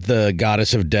the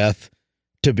goddess of death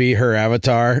to be her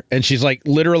avatar, and she's like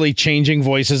literally changing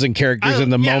voices and characters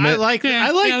in the moment. I like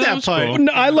that part. Cool.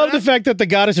 No, I love the fact that the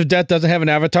goddess of death doesn't have an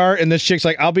avatar, and this chick's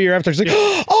like, "I'll be your avatar." She's like,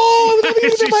 "Oh, let me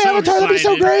get my avatar. That'd be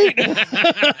so great."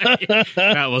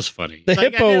 That was funny. The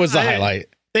hippo was the highlight.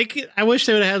 I wish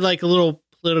they would have had like a little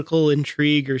political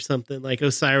intrigue or something. Like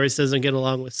Osiris doesn't get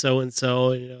along with so and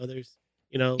so, and there's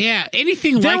yeah,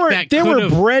 anything there like that. There were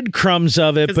breadcrumbs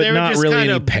of it, but not really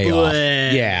any payoff.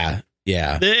 Bleh.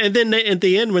 Yeah. And then at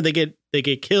the end, when they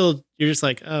get killed, you're just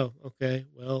like, oh, okay,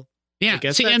 well, yeah.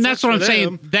 See, and that's what I'm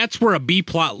saying. That's where a B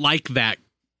plot like that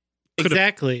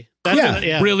exactly.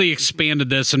 Really expanded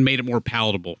this and made it more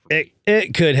palatable.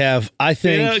 It could have. I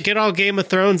think get all Game of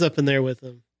Thrones up in there with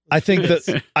them. I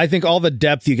think all the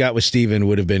depth you got with Steven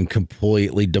would have been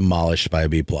completely demolished by a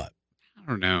B plot. I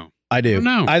don't know. I do.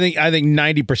 I think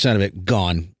 90% of it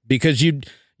gone, because you'd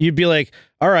be like,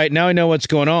 all right, now I know what's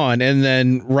going on, and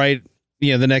then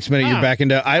the next minute you're back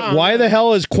into why the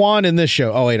hell is Quan in this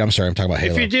show? Oh wait, I'm sorry, I'm talking about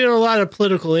Halo. If you're doing a lot of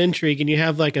political intrigue and you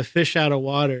have like a fish out of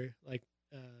water, like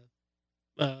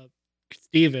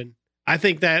Steven, I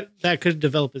think that could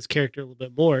develop his character a little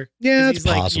bit more. Yeah, it's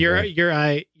possible. Like your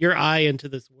eye into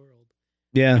this world.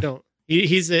 Yeah,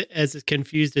 he's as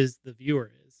confused as the viewer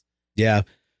is. Yeah.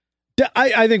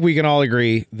 I think we can all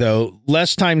agree, though,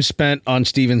 less time spent on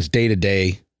Steven's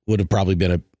day-to-day would have probably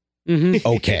been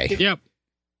okay. Yep.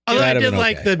 Although I did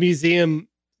like the museum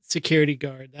security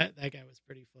guard. That guy was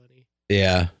pretty funny.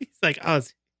 Yeah. He's like, oh.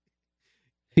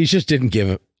 He just didn't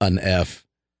give an F.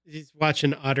 He's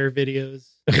watching otter videos.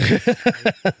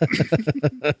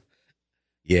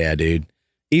 Yeah, dude.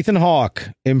 Ethan Hawke,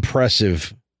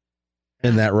 impressive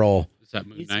in that role. That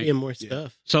Moon Needs Knight. to be more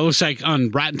stuff. So it looks like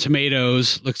on Rotten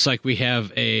Tomatoes, looks like we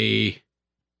have a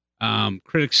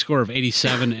critic score of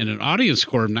 87 and an audience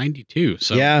score of 92.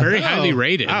 So very highly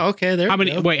rated. Oh, okay. There. How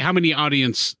many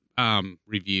audience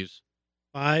reviews?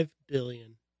 5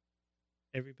 billion.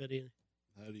 Everybody.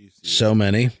 How do you see so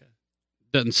many?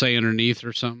 Doesn't say underneath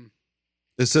or something.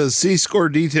 It says see score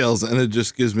details, and it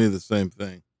just gives me the same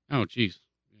thing. Oh, geez.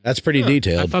 That's pretty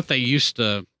detailed. I thought they used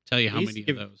to tell you how many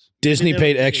of those. Disney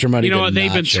paid extra money. You know what?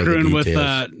 They've been screwing with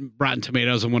details. Rotten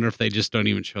Tomatoes. I wonder if they just don't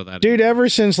even show that. Dude, ever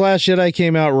since Last Jedi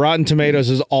came out, Rotten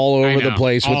Tomatoes is all over the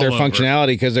place with their functionality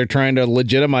because they're trying to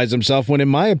legitimize themselves. When, in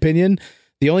my opinion,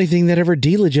 the only thing that ever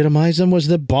delegitimized them was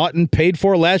the bought and paid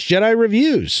for Last Jedi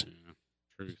reviews. Yeah,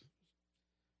 true.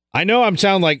 I know I'm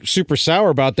sounding like super sour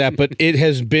about that, but it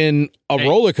has been a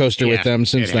roller coaster with them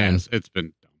since then. It's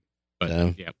been dumb.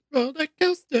 But yeah. Roller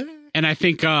coaster. And I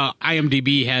think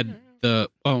IMDb had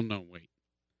oh no, wait.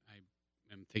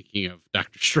 I am thinking of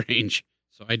Doctor Strange,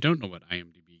 so I don't know what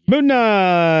IMDb. Moon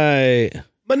Knight.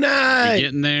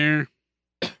 Getting there.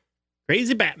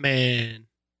 Crazy Batman.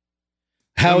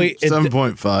 Howie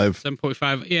 7.5.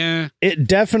 7.5. Yeah. It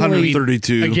definitely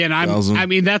 132. Again, I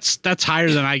mean that's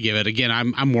higher than I give it. Again,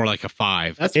 I'm more like a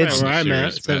 5. That's where I'm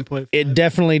at. 7.5. It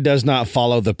definitely does not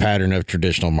follow the pattern of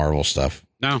traditional Marvel stuff.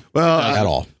 No. Well, at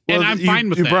all. And I'm fine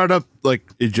with that. You brought up like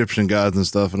Egyptian gods and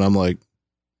stuff, and I'm like,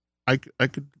 I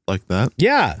could like that.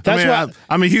 Yeah, that's what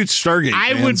I'm a huge Stargate.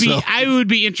 I would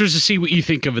be interested to see what you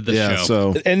think of this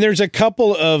show. And there's a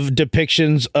couple of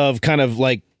depictions of kind of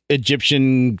like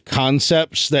Egyptian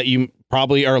concepts that you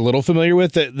probably are a little familiar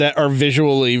with that are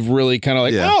visually really kind of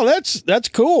like, oh, that's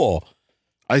cool.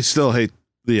 I still hate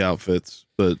the outfits,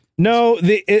 but no,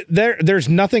 there's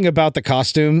nothing about the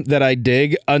costume that I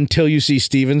dig until you see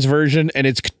Steven's version, and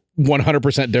it's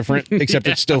 100% different, except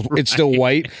it's still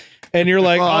white, and you're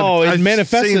like, it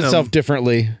manifests itself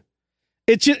differently.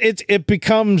 It's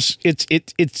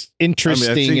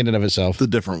interesting in and of itself. The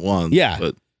different ones,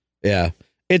 yeah.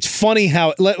 It's funny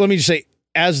how let me just say,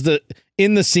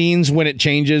 in the scenes when it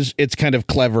changes, it's kind of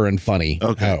clever and funny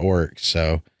how it works.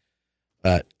 So,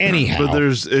 anyhow, but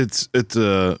it's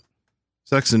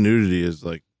sex and nudity is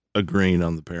like a green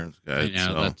on the parents' guide. I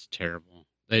know, that's terrible.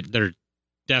 They're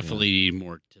definitely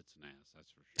more tits and ass.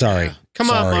 That's for sure. Sorry. Come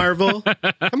on, Marvel.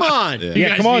 Come on.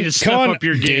 Yeah, come on. Step up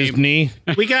your game. Disney.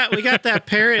 We got that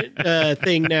parent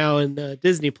thing now in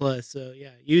Disney Plus. So yeah,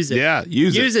 use it. Yeah,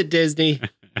 use it, Disney.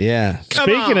 Yeah.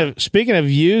 Speaking of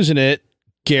using it,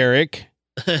 Garrick,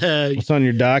 what's on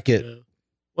your docket?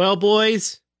 Well,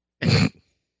 boys,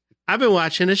 I've been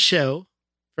watching a show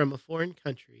from a foreign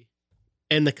country,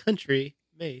 and the country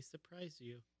may surprise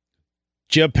you.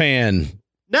 Japan.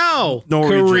 No.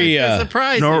 Norwegian. Korea.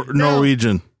 Surprise.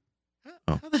 Norwegian.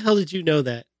 How the hell did you know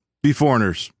that? Be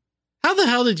foreigners. How the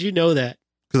hell did you know that?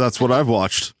 Because that's what I've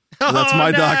watched. That's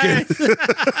my docket.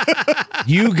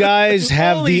 You guys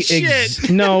have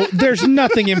no, there's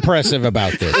nothing impressive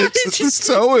about this. It's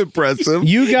so impressive.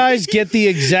 You guys get the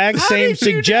exact same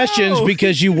suggestions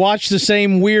because you watch the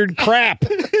same weird crap.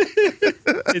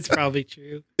 It's probably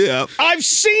true. Yeah. I've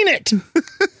seen it.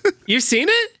 You've seen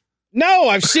it? No,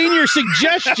 I've seen your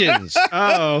suggestions.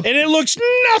 Oh, And it looks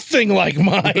nothing like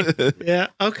mine. yeah.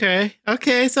 Okay.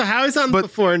 So how is on the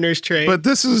Foreigners train? But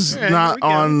this is All right, not here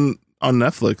we go. on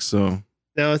Netflix, so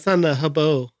No, it's on the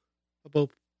Hubbo.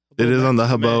 it is on the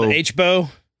Hubbo.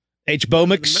 H-Bo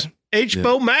mix.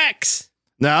 HBO Max.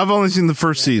 Now I've only seen the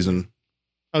first season.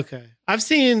 Okay, I've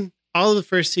seen all of the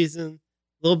first season,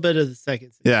 a little bit of the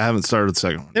second season. Yeah, I haven't started the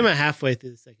second one. I'm about halfway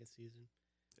through the second season.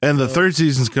 And the So- third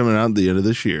season's coming out at the end of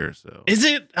this year. So Is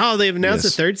it? Oh, they've announced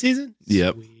Yes. the third season?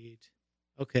 Yep. Sweet.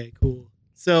 Okay, cool.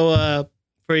 So,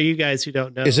 for you guys who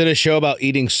don't know, Is it a show about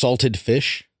eating salted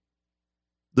fish?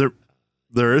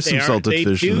 there is They some are- salted they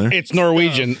fish in do- there. It's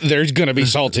Norwegian. There's going to be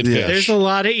salted Yeah. fish. there's a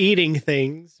lot of eating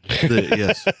things.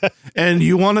 Yes. And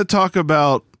you want to talk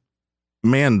about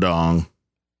Mandong.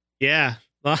 Yeah.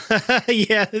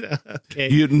 Yeah. Okay.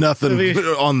 You nothing I mean-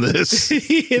 on this.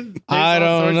 There's I all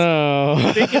don't sorts-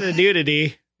 know. Speaking of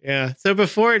nudity, yeah. So for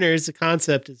Foreigners, the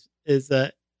concept is it's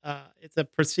a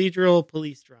procedural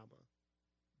police drama,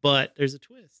 but there's a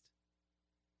twist.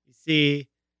 You see,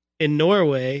 in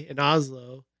Norway, in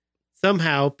Oslo,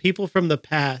 somehow people from the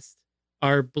past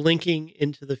are blinking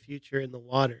into the future in the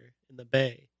water in the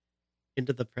bay,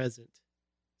 into the present.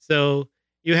 So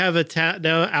you have a town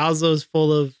now. Oslo's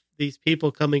full of these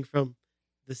people coming from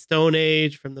the Stone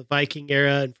Age, from the Viking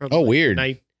era, and from Weird.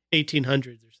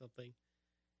 1800s or something.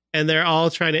 And they're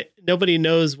all trying to, nobody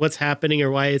knows what's happening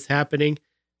or why it's happening.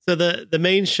 So the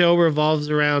main show revolves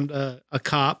around a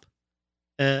cop,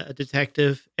 a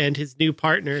detective, and his new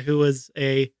partner, who was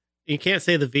you can't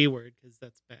say the V word because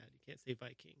that's bad. You can't say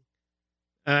Viking.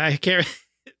 I can't,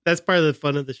 that's part of the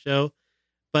fun of the show.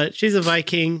 But she's a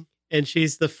Viking, and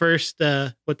she's the first,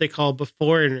 what they call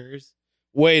Beforeigners.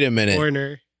 Wait a minute.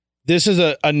 Foreigner. This is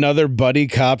another buddy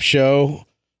cop show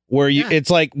where you. Yeah. It's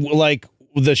like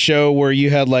the show where you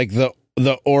had like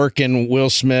the orc and Will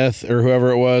Smith or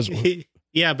whoever it was.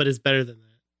 Yeah, but it's better than that.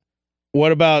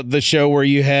 What about the show where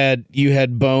you had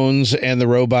Bones and the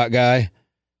robot guy?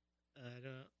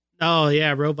 Oh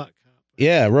yeah, Robot Cop.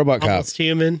 Yeah, Robot Cop. Almost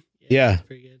Human. Yeah. that's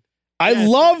pretty good. I Yeah.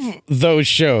 love those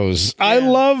shows. I Yeah.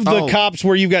 love the Oh. cops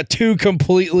where you've got two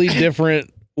completely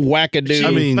different wackadoo.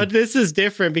 I mean, But this is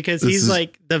different because this he's is-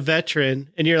 like the veteran,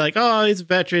 and you're like, oh, he's a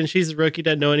veteran. She's a rookie,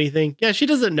 doesn't know anything. Yeah, she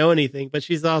doesn't know anything, but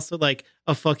she's also like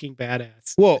a fucking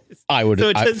badass. well, I would, So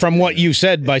it just- from what you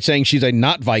said by saying she's a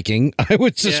not Viking, I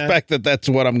would suspect that that's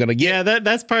what I'm going to get. Yeah,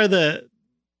 that's part of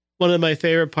one of my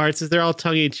favorite parts is they're all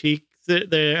tongue in cheek.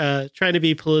 They're trying to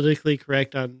be politically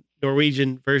correct on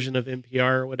Norwegian version of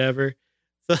NPR or whatever.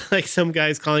 So like some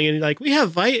guy's calling in like, we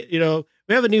have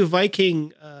we have a new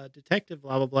Viking detective,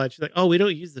 blah blah blah. And she's like, oh, we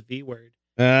don't use the V word.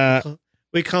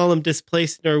 We call them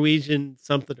displaced Norwegian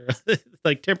something or other.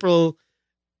 Like temporal.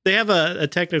 They have a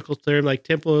technical term like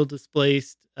temporal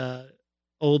displaced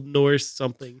Old Norse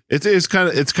something. it's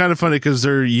kind of funny because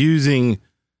they're using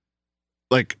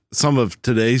like some of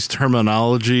today's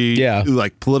terminology, Yeah.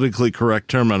 like politically correct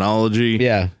terminology,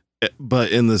 Yeah.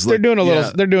 but in this, They're like, doing a little.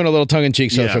 yeah, They're doing a little tongue in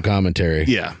cheek social Yeah. commentary.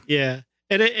 yeah, Yeah,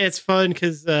 and it's fun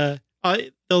because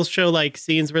they'll show like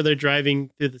scenes where they're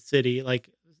driving through the city. Like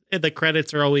the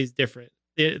credits are always different.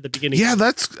 The beginning. yeah.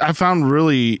 That's I found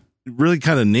really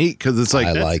kind of neat because it's like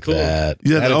I that's like cool. that.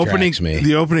 yeah, That the opening attracts me.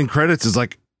 the opening credits is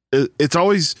like it's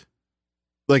always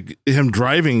like him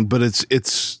driving, but it's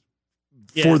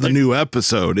Yeah, for the like- new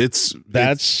episode.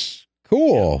 That's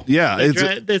cool. yeah,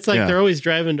 it's like yeah. they're always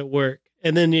driving to work,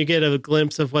 and then you get a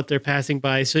glimpse of what they're passing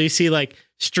by. So you see like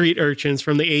street urchins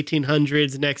from the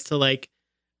 1800s next to like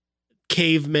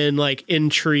cavemen like in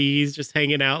trees, just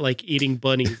hanging out, like eating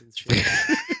bunnies and shit.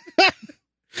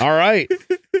 All right,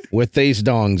 with these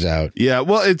dongs out. Yeah,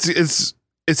 well,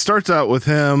 it starts out with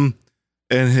him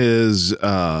and his.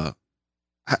 I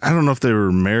don't know if they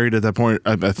were married at that point.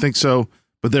 I think so,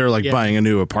 but they're like Yeah. buying a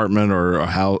new apartment or a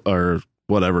house or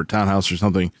whatever townhouse or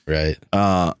something. Right.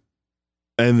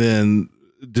 And then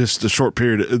just a short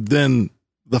period. Then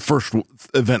the first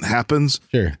event happens,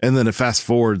 Sure. and then it fast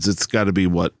forwards. It's got to be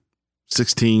what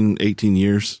 16, 18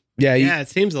 years. Yeah. Yeah, it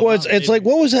seems a Well, lot. it's like,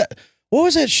 what was that? What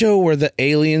was that show where the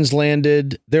aliens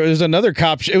landed? There was another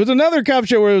cop. It was another cop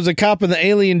show where it was a cop and the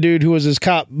alien dude who was his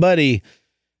cop buddy.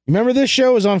 Remember this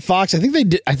show was on Fox? I think they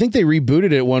did. I think they rebooted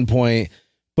it at one point.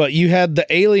 But you had the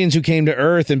aliens who came to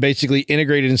Earth and basically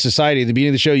integrated in society. At the beginning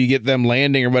of the show, you get them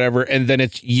landing or whatever, and then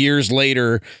it's years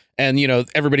later, and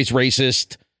everybody's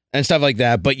racist and stuff like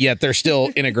that. But yet there's still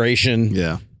integration.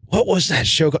 Yeah, What was that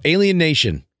show called? Alien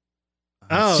Nation.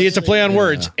 Oh, See, it's a play on yeah.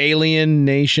 words. Alien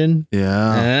Nation.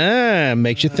 yeah.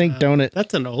 Makes you think, don't it?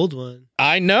 That's an old one.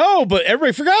 I know, but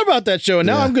everybody forgot about that show, and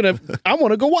now Yeah. I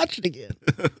want to go watch it again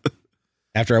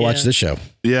after I watch Yeah. this show.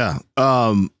 Yeah.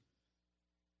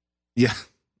 Yeah.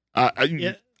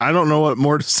 I don't know what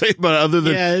more to say about it other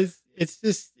than it's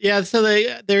just so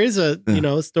there is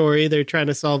a story. They're trying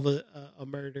to solve a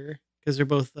murder because they're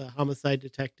both homicide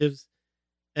detectives,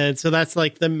 and so that's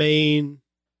like the main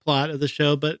plot of the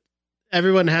show. But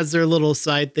everyone has their little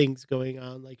side things going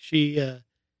on. Like she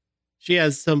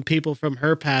has some people from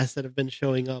her past that have been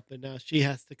showing up, and now she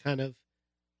has to kind of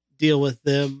deal with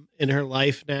them in her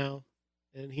life now.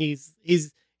 And he's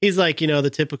like, the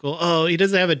typical, he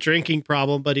doesn't have a drinking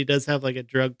problem, but he does have like a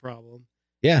drug problem.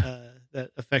 Yeah. That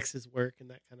affects his work and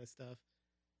that kind of stuff.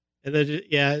 And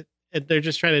then, and they're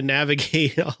just trying to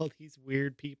navigate all these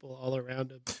weird people all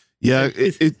around him. Yeah.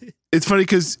 It's funny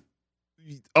because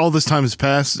all this time has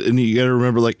passed and you got to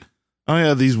remember like, oh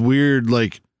yeah, these weird,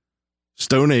 like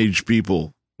Stone Age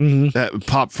people that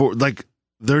pop forward, like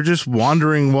they're just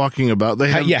wandering, walking about. They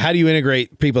have, how do you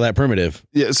integrate people that primitive?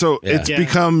 Yeah. So it's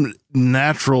become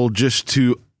natural just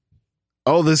to,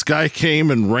 this guy came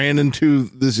and ran into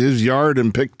his yard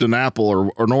and picked an apple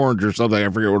or an orange or something. I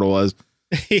forget what it was.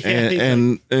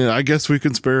 and I guess we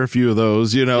can spare a few of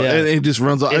those, and it just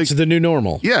runs off. It's the new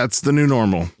normal. Yeah, it's the new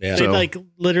normal. Yeah. They like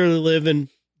literally live in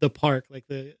the park, like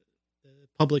the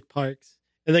public parks,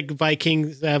 and like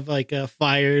Vikings have like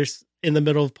fires in the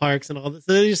middle of parks and all this.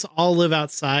 So they just all live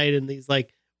outside in these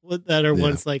like that are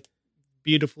once like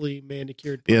beautifully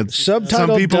manicured. Yeah, subtitled,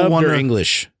 some people dubbed or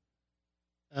English.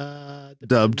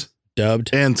 Dubbed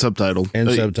and subtitled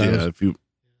Yeah,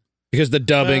 because the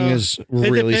dubbing is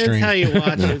really strange. It depends how you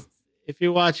watch it. If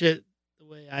you watch it the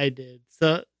way I did,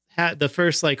 so the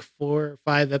first like 4 or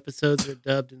 5 episodes are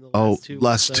dubbed, and the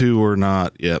last two were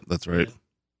not. Yep, that's right. Yeah.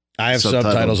 I have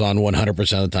subtitles on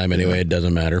 100% of the time anyway. It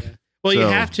doesn't matter. Yeah. Well, you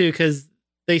have to because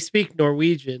they speak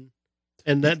Norwegian,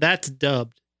 and that's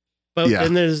dubbed. But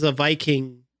then there's a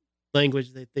Viking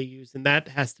language that they use, and that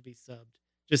has to be subbed.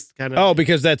 Just kind of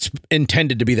because that's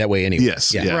intended to be that way anyway.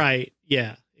 Yes. Yeah. Right.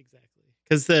 Yeah. Exactly.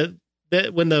 Because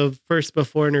when the first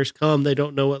foreigners come, they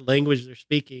don't know what language they're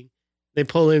speaking. They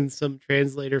pull in some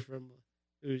translator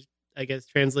who I guess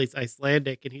translates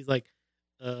Icelandic, and he's like,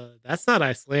 "That's not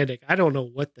Icelandic. I don't know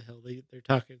what the hell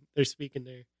they're speaking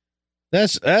there."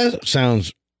 That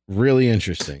sounds really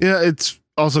interesting. Yeah, it's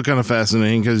also kind of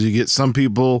fascinating because you get some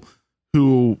people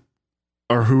who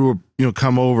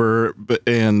come over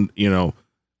and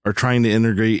are trying to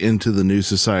integrate into the new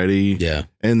society. Yeah.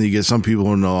 And you get some people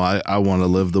who know I want to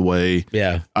live the way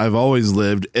I've always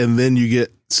lived. And then you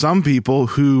get some people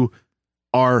who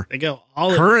are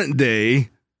current day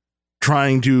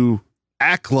trying to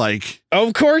act like.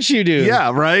 Of course you do. Yeah,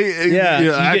 right?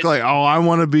 Yeah. Act like, I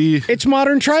want to be. It's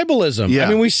modern tribalism. Yeah. I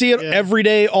mean, we see it every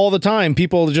day, all the time.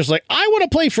 People are just like, I want to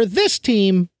play for this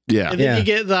team. Yeah. And then you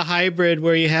get the hybrid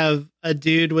where you have a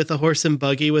dude with a horse and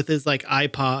buggy with his like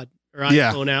iPod or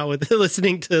iPhone out with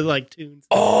listening to like tunes.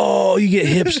 Oh, you get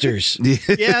hipsters.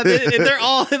 They're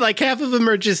all like half of them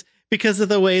are just because of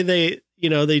the way they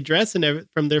dress and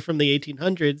everything. They're from the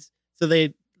 1800s, so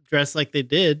they dress like they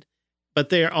did, but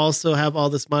they also have all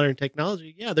this modern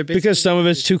technology. Yeah, they're because some of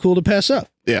it's too cool to pass up.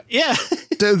 Yeah,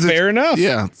 fair enough.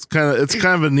 Yeah, it's kind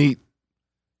of a neat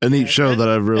show that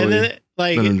I've really. And then,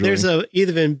 there's a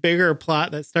even bigger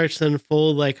plot that starts to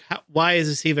unfold. Like, why is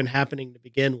this even happening to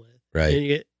begin with?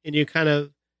 Right. And you kind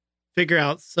of figure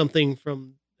out something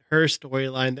from her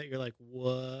storyline that you're like,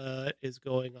 what is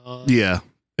going on? Yeah.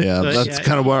 Yeah. That's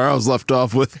kind of where I was left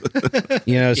off with.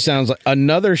 It sounds like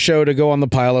another show to go on the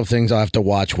pile of things I'll have to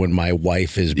watch when my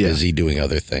wife is busy doing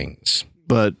other things.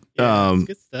 But,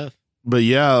 good stuff. But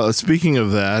speaking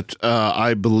of that,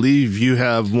 I believe you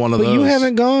have one of those. But you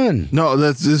haven't gone. No,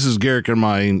 this is Garrick and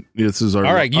mine. This is our.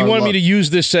 All right, you want me to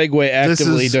use this segue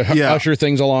actively to usher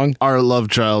things along? Our love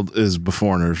child is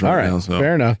Beforeigners right now. So.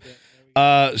 Fair enough.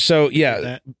 And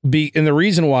the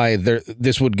reason why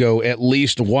this would go at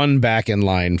least one back in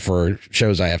line for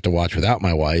shows I have to watch without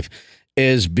my wife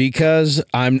is because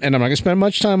I'm not going to spend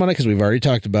much time on it because we've already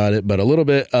talked about it, but a little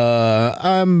bit.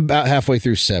 I'm about halfway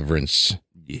through Severance.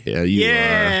 Yeah, you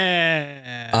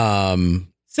are.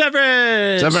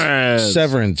 Severance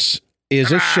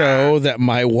is a show that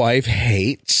my wife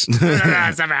hates.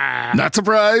 Not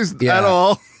surprised at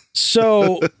all.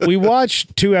 So we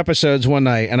watched 2 episodes one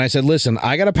night, and I said, listen,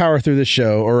 I got to power through this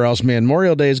show, or else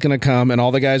Memorial Day is going to come, and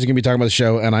all the guys are going to be talking about the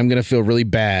show, and I'm going to feel really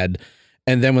bad.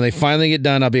 And then when they finally get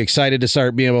done, I'll be excited to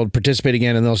start being able to participate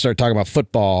again, and they'll start talking about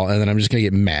football, and then I'm just going to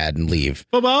get mad and leave.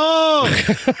 Football!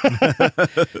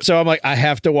 So I'm like, I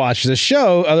have to watch this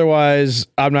show, otherwise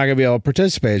I'm not going to be able to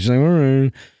participate. She's like, all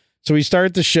right. So we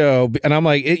start the show, and I'm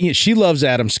like, she loves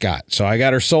Adam Scott, so I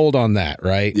got her sold on that,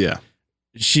 right? Yeah.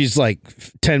 She's like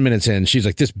 10 minutes in, she's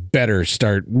like, this better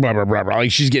start, blah, blah, blah, blah.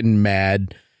 Like, she's getting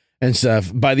mad. and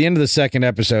stuff. By the end of the second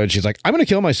episode, she's like, I'm going to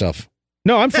kill myself.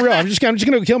 No, I'm for real. I'm just going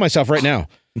to kill myself right now.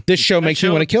 This show makes me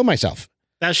want to kill myself.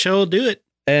 That show will do it.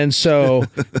 And so,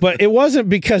 but it wasn't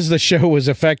because the show was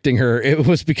affecting her. It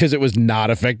was because it was not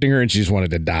affecting her and she just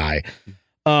wanted to die.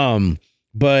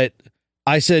 But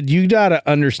I said, you got to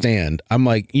understand. I'm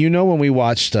like, when we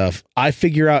watch stuff, I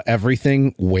figure out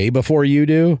everything way before you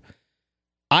do.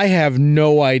 I have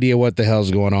no idea what the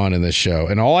hell's going on in this show.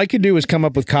 And all I could do is come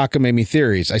up with cockamamie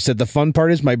theories. I said, the fun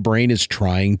part is my brain is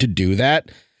trying to do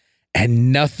that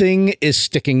and nothing is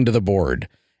sticking to the board.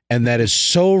 And that is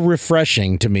so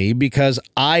refreshing to me because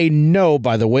I know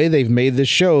by the way they've made this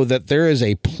show that there is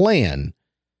a plan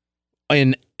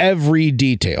in every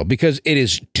detail because it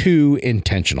is too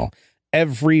intentional.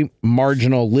 Every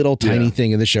marginal little tiny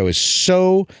thing in the show is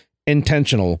so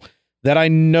intentional that I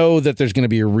know that there's going to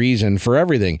be a reason for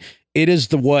everything. It is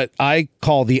what I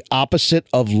call the opposite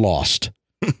of Lost.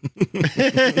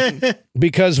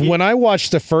 Because when I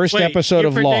watched the first episode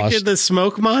of Lost, predicted the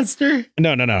smoke monster?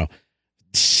 No.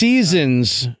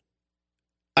 Seasons,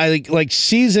 I like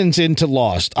seasons into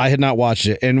Lost, I had not watched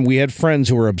it, and we had friends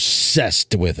who were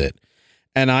obsessed with it.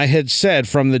 And I had said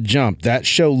from the jump, that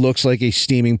show looks like a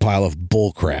steaming pile of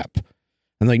bull crap.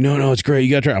 I'm like, no, it's great.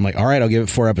 You got to try. I'm like, all right, I'll give it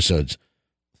 4 episodes.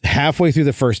 Halfway through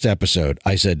the first episode,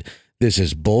 I said, this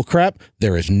is bull crap.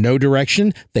 There is no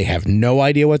direction. They have no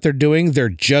idea what they're doing. They're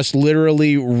just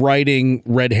literally writing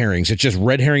red herrings. It's just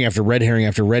red herring after red herring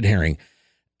after red herring.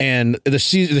 And the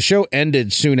show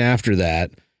ended soon after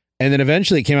that. And then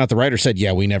eventually it came out, the writer said,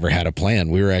 yeah, we never had a plan.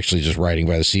 We were actually just writing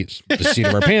by the seat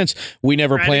of our pants. We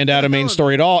never planned out a main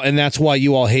story at all. And that's why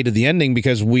you all hated the ending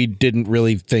because we didn't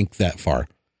really think that far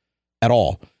at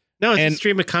all. No, it's a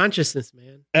stream of consciousness,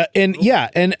 man.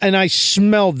 And I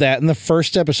smelled that in the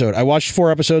first episode. I watched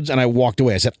 4 episodes and I walked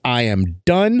away. I said, I am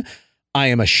done. I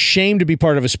am ashamed to be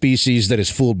part of a species that is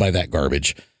fooled by that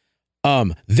garbage.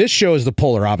 This show is the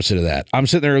polar opposite of that. I'm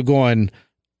sitting there going,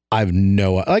 I didn't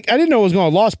know what was going on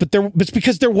with Lost, but it's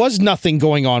because there was nothing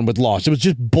going on with Lost. It was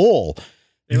just bull.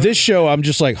 This show, I'm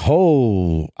just like,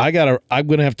 I'm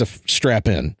going to have to strap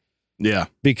in. Yeah.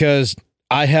 Because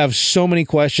I have so many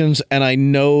questions and I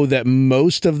know that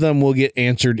most of them will get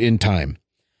answered in time.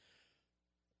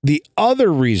 The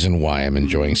other reason why I'm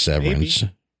enjoying Severance,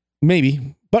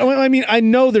 maybe, but I mean, I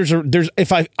know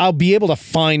I'll be able to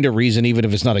find a reason, even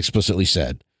if it's not explicitly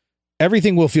said.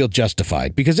 Everything will feel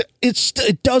justified because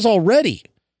it does already,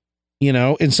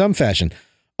 in some fashion.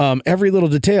 Every little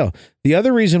detail. The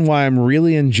other reason why I'm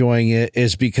really enjoying it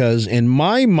is because in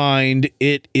my mind,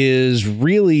 it is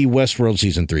really Westworld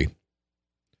season 3.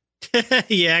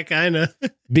 Yeah, kind of.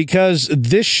 Because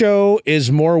this show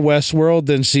is more Westworld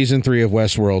than season 3 of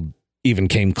Westworld even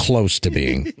came close to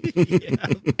being. Yeah.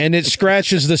 And it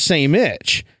scratches the same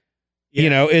itch.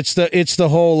 Yeah. It's the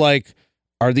whole, like,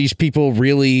 are these people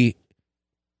really,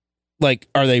 like,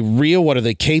 are they real? What are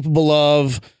they capable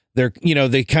of?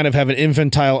 They kind of have an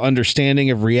infantile understanding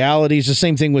of reality. It's the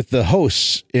same thing with the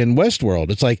hosts in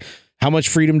Westworld. It's like, how much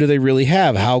freedom do they really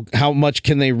have? How much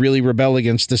can they really rebel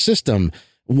against the system?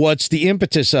 What's the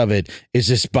impetus of it? Is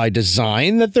this by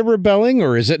design that they're rebelling,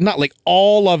 or is it not? Like,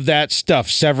 all of that stuff,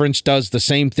 Severance does the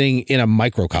same thing in a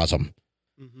microcosm.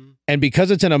 Mm-hmm. And because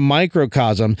it's in a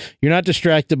microcosm, you're not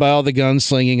distracted by all the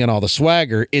gunslinging and all the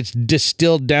swagger. It's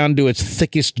distilled down to its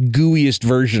thickest, gooeyest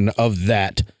version of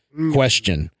that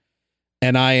question.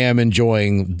 And I am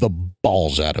enjoying the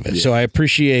balls out of it. Yeah. So I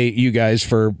appreciate you guys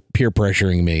for peer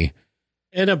pressuring me.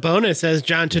 And a bonus as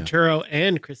John Turturro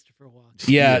and Christopher Walken.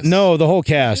 Yeah, yes. No, the whole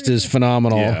cast is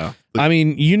phenomenal. Yeah. I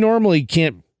mean, you normally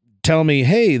can't tell me,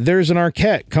 hey, there's an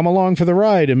Arquette, come along for the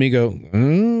ride. And me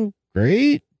go,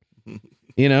 great.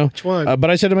 Which one?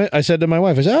 But I said to my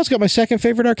wife, it's got my second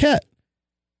favorite Arquette.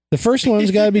 The first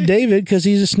one's got to be David because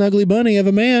he's a snuggly bunny of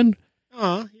a man.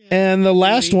 Oh, yeah. And the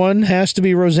last one has to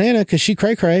be Rosanna because she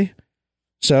cray-cray.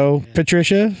 So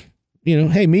Patricia,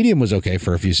 hey, Medium was okay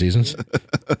for a few seasons.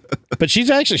 But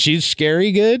she's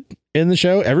scary good in the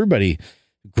show. Everybody,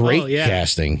 great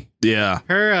casting. Yeah.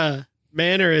 Her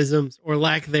mannerisms or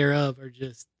lack thereof are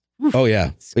just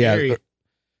scary. Yeah.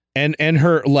 And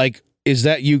her, like, is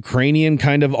that Ukrainian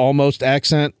kind of almost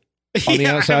accent on the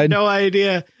outside? I have no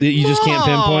idea. You just can't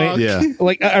pinpoint? Yeah.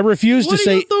 Like, I refuse to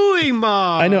say... What are you doing,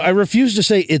 Mom? I know. I refuse to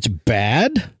say it's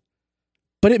bad,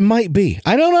 but it might be.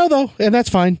 I don't know, though, and that's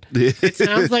fine. It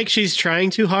sounds like she's trying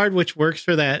too hard, which works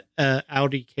for that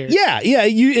Audi character. Yeah.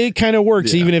 It kind of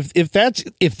works. Yeah. Even if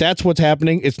that's what's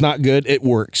happening, it's not good. It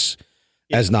works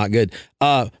as not good.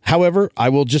 However, I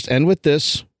will just end with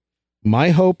this. My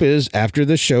hope is after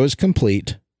this show is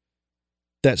complete,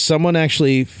 that someone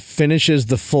actually finishes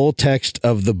the full text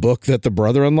of the book that the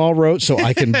brother-in-law wrote so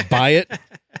I can buy it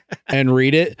and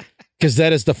read it, because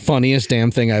that is the funniest damn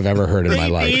thing I've ever heard in my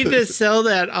life. They need to sell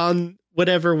that on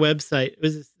whatever website.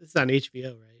 It's on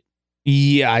HBO, right?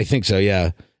 Yeah, I think so,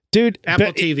 yeah. Dude,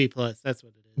 Apple TV Plus, that's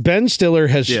what it is. Ben Stiller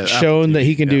has shown that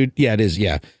he can do... Yeah, it is,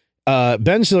 yeah.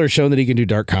 Ben Stiller has shown that he can do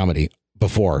dark comedy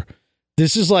before.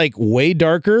 This is like way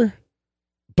darker,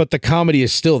 but the comedy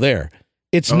is still there.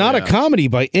 It's not a comedy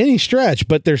by any stretch,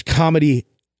 but there's comedy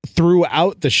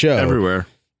throughout the show. Everywhere.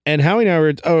 And Howie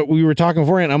and I we were talking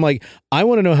beforehand. I'm like, I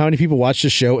want to know how many people watch the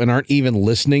show and aren't even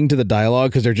listening to the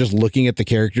dialogue because they're just looking at the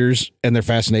characters and their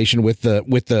fascination with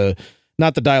the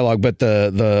not the dialogue, but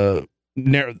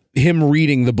him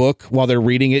reading the book while they're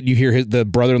reading it. You hear the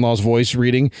brother-in-law's voice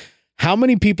reading. How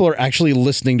many people are actually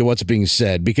listening to what's being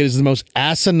said? Because it's the most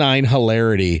asinine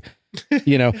hilarity.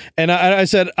 And I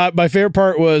said my favorite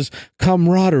part was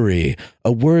camaraderie,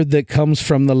 a word that comes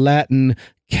from the Latin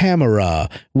camera,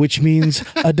 which means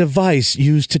a device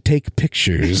used to take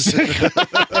pictures.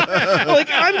 Like,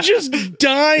 I'm just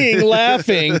dying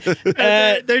laughing.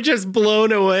 They're just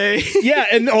blown away. Yeah,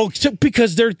 and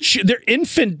because they're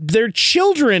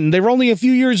children. They're only a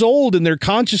few years old in their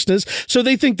consciousness, so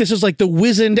they think this is like the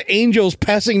wizened angels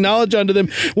passing knowledge onto them,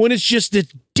 when it's just this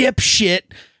dipshit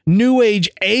new age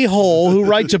a-hole who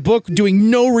writes a book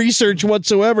doing no research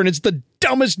whatsoever, and it's the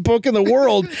dumbest book in the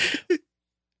world.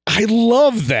 I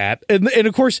love that. And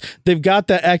of course they've got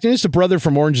that acting. It's the brother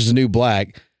from Orange is the New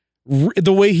Black.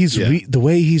 The way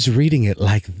he's reading it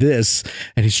like this,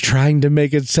 and he's trying to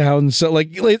make it sound so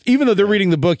like even though they're reading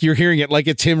the book, you're hearing it like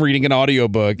it's him reading an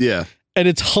audiobook. Yeah. And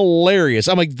it's hilarious.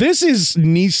 I'm like, this is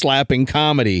knee slapping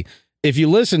comedy if you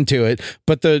listen to it,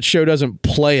 but the show doesn't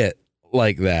play it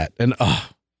like that. And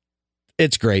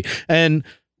it's great. And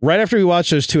right after we watched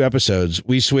those 2 episodes,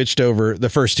 we switched over the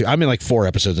first 2. I mean, like 4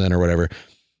 episodes in or whatever.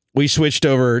 We switched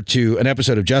over to an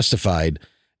episode of Justified.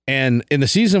 And in the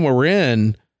season where we're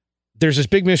in, there's this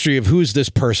big mystery of who's this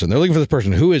person. They're looking for this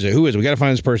person. Who is it? Who is it? We got to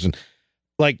find this person.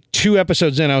 Like 2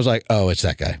 episodes in, I was like, oh, it's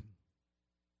that guy.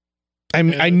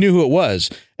 I knew who it was.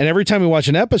 And every time we watch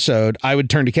an episode, I would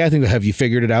turn to Kathy and go, have you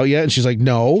figured it out yet? And she's like,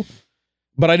 no.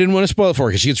 But I didn't want to spoil it for her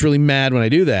because she gets really mad when I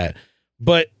do that.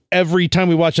 But every time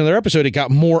we watch another episode, it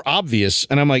got more obvious.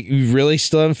 And I'm like, you really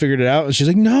still haven't figured it out? And she's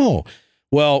like, no.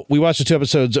 Well, we watched the 2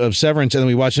 episodes of Severance, and then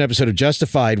we watched an episode of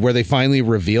Justified where they finally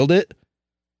revealed it.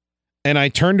 And I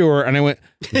turned to her and I went,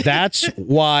 that's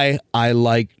why I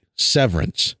like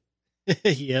Severance.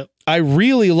 Yep. I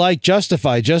really like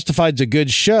Justified. Justified's a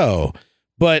good show,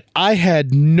 but I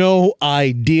had no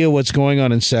idea what's going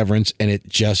on in Severance, and it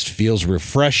just feels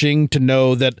refreshing to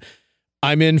know that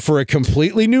I'm in for a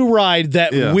completely new ride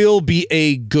that will be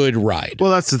a good ride.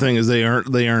 Well, that's the thing, is they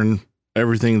earn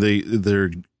everything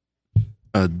they're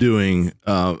doing,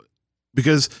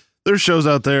 because there's shows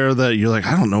out there that you're like,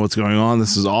 I don't know what's going on.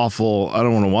 This is awful. I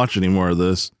don't want to watch any more of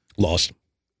this. Lost.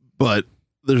 But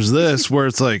there's this where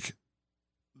it's like,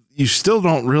 you still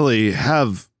don't really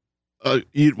have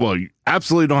you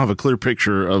absolutely don't have a clear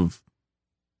picture of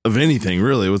anything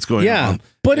really what's going on.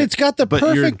 But it's got the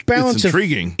perfect balance. It's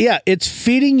intriguing. It's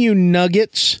feeding you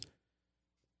nuggets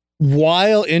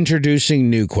while introducing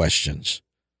new questions.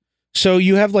 So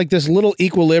you have like this little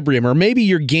equilibrium, or maybe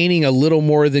you're gaining a little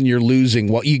more than you're losing.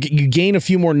 Well, you gain a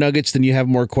few more nuggets than you have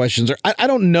more questions. Or I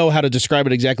don't know how to describe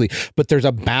it exactly, but there's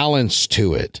a balance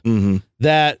to it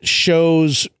that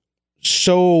shows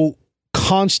so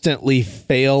constantly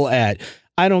fail at.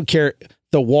 I don't care.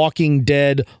 The Walking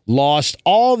Dead, Lost,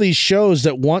 all these shows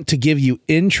that want to give you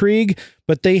intrigue,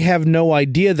 but they have no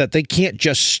idea that they can't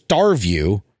just starve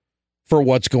you for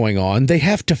what's going on. They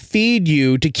have to feed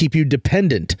you to keep you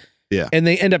dependent. Yeah. And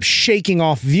they end up shaking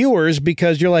off viewers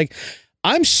because you're like,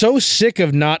 I'm so sick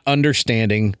of not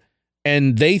understanding,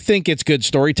 and they think it's good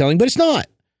storytelling, but it's not.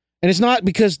 And it's not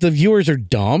because the viewers are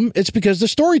dumb. It's because the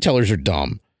storytellers are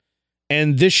dumb.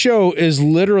 And this show is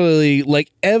literally like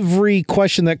every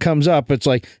question that comes up, it's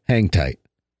like, hang tight.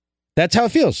 That's how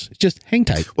it feels. It's just hang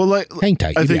tight. Well, like, hang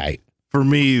tight. I think for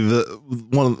me,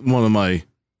 one of my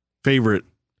favorite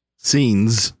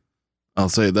scenes, I'll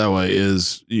say it that way,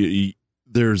 is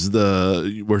there's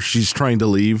where she's trying to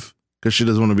leave because she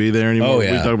doesn't want to be there anymore. Oh,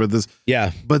 yeah. We talked about this.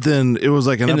 Yeah. But then it was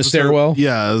like an in episode, the stairwell.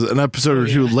 Yeah, an episode or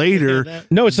two later.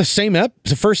 No, it's the same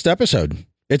it's the first episode.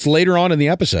 It's later on in the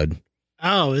episode.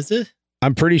 Oh, is it?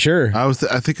 I'm pretty sure. I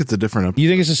think it's a different episode. You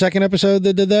think it's the second episode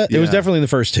that did that? Yeah. It was definitely in the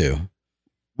first 2.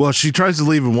 Well, she tries to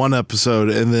leave in one episode,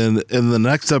 and then in the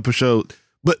next episode,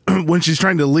 but when she's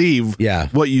trying to leave,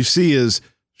 what you see is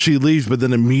she leaves, but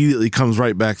then immediately comes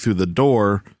right back through the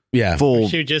door. Yeah. Full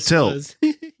she just tilt. was.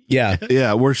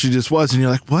 Yeah, where she just was, and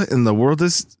you're like, what in the world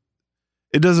is?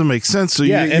 It doesn't make sense. So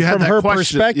yeah, you and had from that her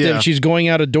question. perspective, she's going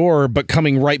out a door, but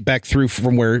coming right back through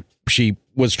from where she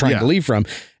was trying to leave from,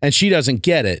 and she doesn't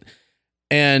get it.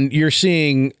 And you're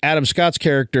seeing Adam Scott's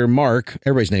character, Mark,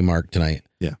 everybody's named Mark tonight.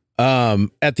 Yeah.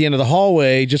 At the end of the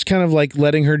hallway, just kind of like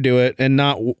letting her do it and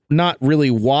not really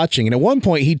watching. And at one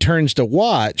point he turns to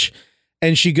watch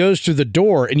and she goes through the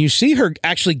door and you see her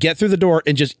actually get through the door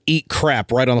and just eat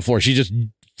crap right on the floor. She just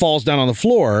falls down on the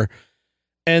floor.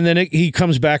 And then he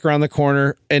comes back around the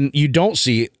corner and you don't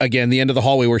see again the end of the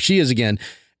hallway where she is again.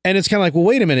 And it's kind of like, well,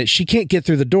 wait a minute. She can't get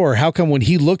through the door. How come when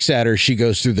he looks at her, she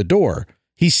goes through the door?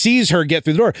 He sees her get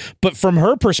through the door. But from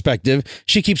her perspective,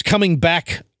 she keeps coming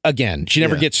back again. She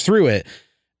never gets through it.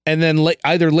 And then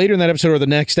either later in that episode or the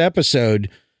next episode,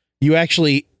 you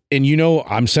actually, and you know,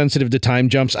 I'm sensitive to time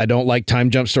jumps. I don't like time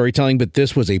jump storytelling, but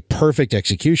this was a perfect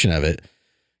execution of it.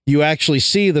 You actually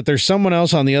see that there's someone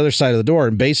else on the other side of the door.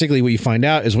 And basically what you find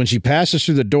out is when she passes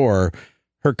through the door,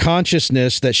 her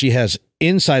consciousness that she has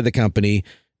inside the company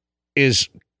is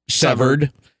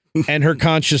severed and her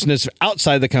consciousness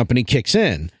outside the company kicks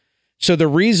in. So the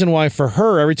reason why for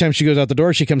her, every time she goes out the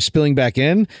door, she comes spilling back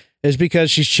in is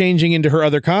because she's changing into her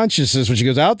other consciousness. When she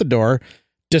goes out the door,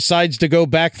 decides to go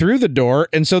back through the door.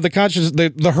 And so the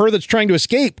consciousness, the her that's trying to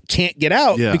escape can't get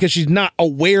out because she's not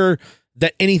aware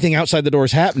that anything outside the door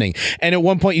is happening. And at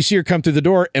one point you see her come through the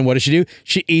door and what does she do?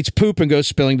 She eats poop and goes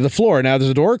spilling to the floor. Now as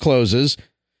the door closes,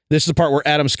 this is the part where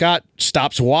Adam Scott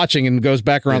stops watching and goes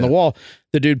back around the wall.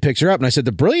 The dude picks her up. And I said,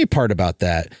 the brilliant part about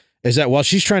that is that while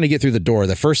she's trying to get through the door,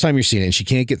 the first time you're seeing it and she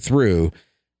can't get through,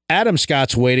 Adam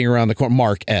Scott's waiting around the corner.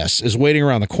 Mark S. is waiting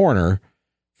around the corner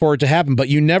for it to happen. But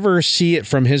you never see it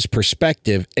from his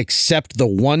perspective, except the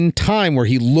one time where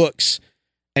he looks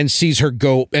and sees her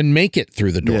go and make it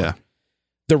through the door. Yeah.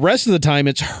 The rest of the time,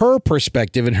 it's her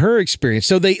perspective and her experience.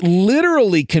 So they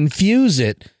literally confuse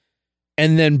it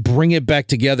and then bring it back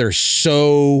together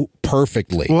so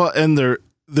perfectly. Well, and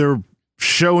they're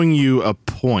showing you a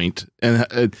point,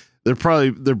 and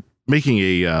they're making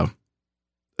a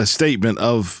statement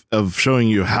of showing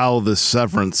you how the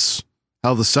severed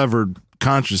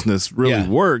consciousness really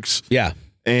works. Yeah,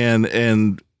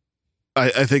 and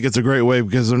I think it's a great way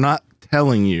because they're not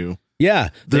telling you. Yeah,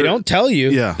 they don't tell you.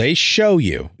 Yeah, they show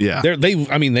you. Yeah,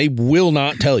 they will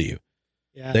not tell you.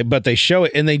 Yeah, but they show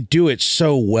it and they do it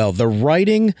so well. The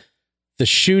writing, the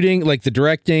shooting, like the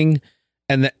directing,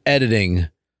 and the editing.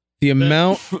 The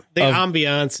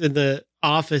ambiance in the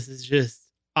office is just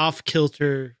off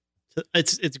kilter.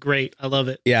 It's great. I love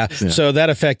it. Yeah. So that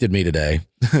affected me today.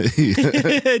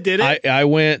 Did it? I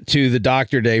went to the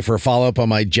doctor today for a follow up on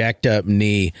my jacked up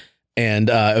knee. And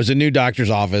it was a new doctor's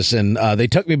office, and they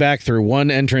took me back through one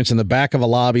entrance in the back of a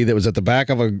lobby that was at the back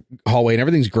of a hallway, and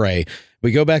everything's gray.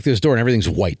 We go back through this door, and everything's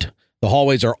white. The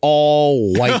hallways are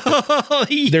all white.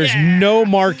 There's no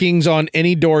markings on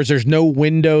any doors. There's no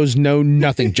windows, no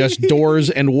nothing, just doors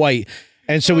and white.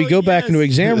 And so we go back into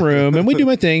exam room, and we do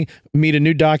my thing, meet a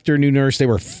new doctor, new nurse. They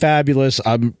were fabulous.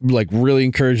 I'm like really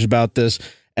encouraged about this.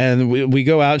 And we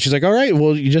go out and she's like, all right,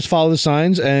 well, you just follow the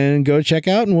signs and go check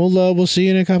out and we'll see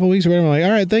you in a couple of weeks or whatever. I'm like, all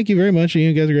right, thank you very much.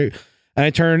 You guys are great. And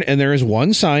I turn and there is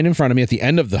one sign in front of me at the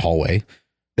end of the hallway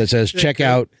that says check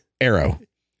out Arrow.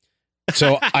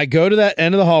 So I go to that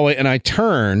end of the hallway and I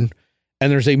turn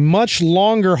and there's a much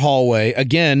longer hallway.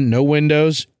 Again, no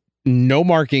windows, no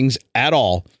markings at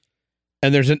all.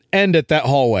 And there's an end at that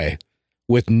hallway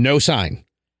with no sign.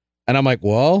 And I'm like,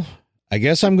 well, I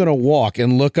guess I'm going to walk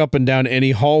and look up and down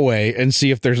any hallway and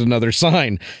see if there's another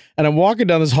sign. And I'm walking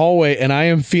down this hallway and I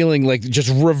am feeling like just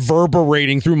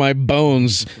reverberating through my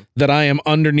bones that I am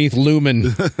underneath Lumen.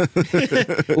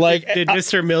 Like, did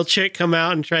Mr. Milchick come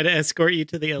out and try to escort you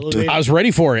to the elevator? I was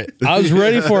ready for it. I was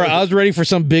ready for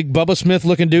some big Bubba Smith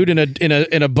looking dude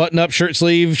in a button up shirt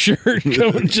sleeve shirt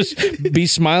come and just be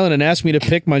smiling and ask me to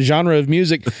pick my genre of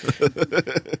music.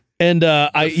 And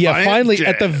finally jazz.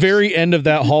 At the very end of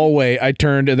that hallway, I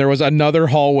turned and there was another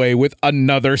hallway with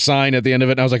another sign at the end of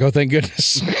it. And I was like, oh, thank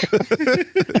goodness.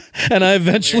 And I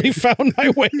eventually found my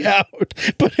way out,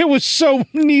 but it was so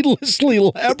needlessly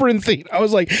labyrinthine. I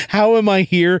was like, how am I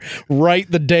here right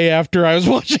the day after I was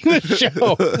watching the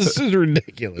show? This is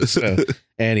ridiculous. So,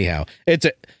 anyhow,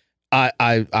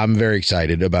 I'm very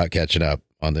excited about catching up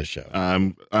on this show.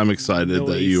 I'm excited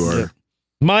that you are.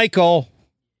 Michael,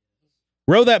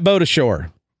 row that boat ashore.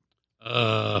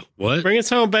 What? Bring us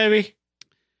home, baby.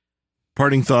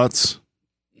 Parting thoughts.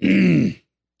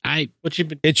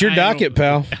 It's your docket,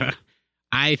 pal.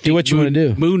 I think do what you want to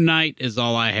do. Moon Knight is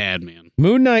all I had, man.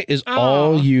 Moon Knight is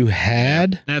all you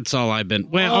had? That's all I've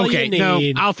been. Well, All okay, you no,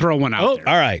 need. I'll throw one out there.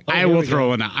 All right. I will throw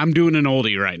one out. I'm doing an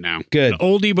oldie right now. Good. An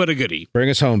oldie but a goodie.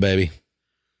 Bring us home, baby.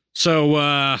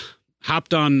 So,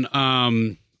 hopped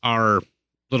on our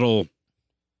little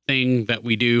thing that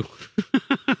we do.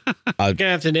 You're gonna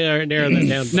have to narrow that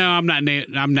down. No,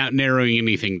 I'm not narrowing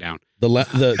anything down.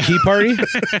 The key party?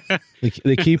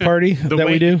 the key party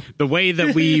we do? The way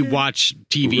that we watch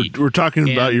TV. We're talking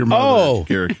about your mother,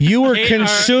 Garrick. You were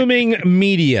consuming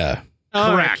media.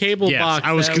 Oh, Correct. Cable yes, box.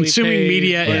 I was that we consuming pay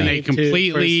media in money a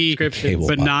completely Cable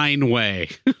benign way.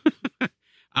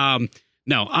 I've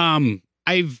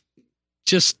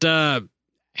just I've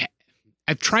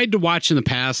tried to watch in the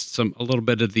past a little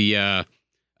bit of the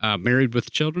Married with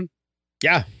Children.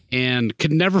 Yeah. And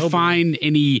could never find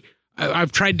any.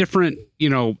 I've tried different,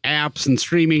 apps and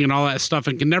streaming and all that stuff,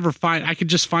 and I could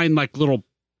just find like little,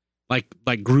 like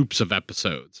groups of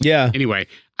episodes. Yeah. Anyway,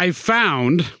 I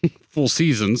found full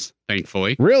seasons,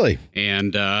 thankfully. Really?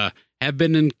 And have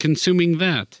been consuming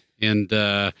that. And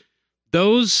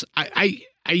those, I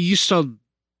used to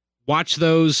watch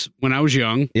those when I was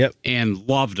young. Yep. And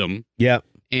loved them. Yep.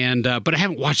 And but I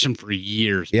haven't watched them for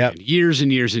years. Yep. Man. Years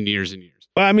and years and years and years.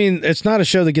 Well, I mean, it's not a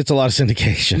show that gets a lot of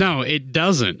syndication. No, it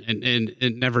doesn't, and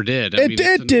it never did.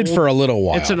 It did for a little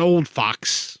while. It's an old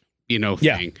Fox, thing.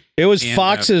 Yeah, it was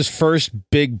Fox's first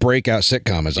big breakout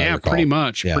sitcom, as I recall. Pretty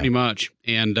much.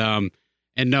 And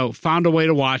no, found a way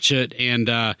to watch it, and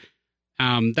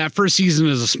that first season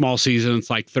is a small season. It's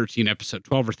like 12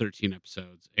 or 13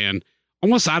 episodes, and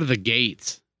almost out of the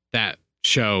gates, that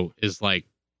show is like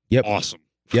awesome.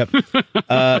 Yep.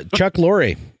 Chuck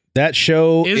Lorre. That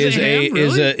show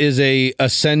is a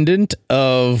ascendant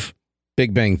of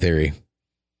Big Bang Theory.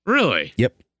 Really?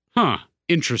 Yep. Huh.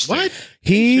 Interesting. What?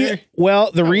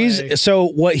 So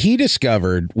what he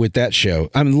discovered with that show,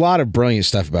 a lot of brilliant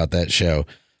stuff about that show,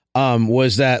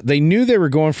 was that they knew they were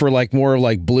going for like more of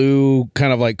like blue,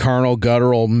 kind of like carnal,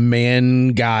 guttural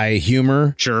man guy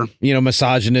humor. Sure.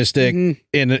 Misogynistic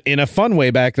in a fun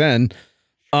way back then.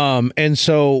 And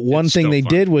so one thing they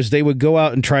did was they would go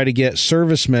out and try to get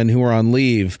servicemen who were on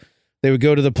leave. They would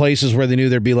go to the places where they knew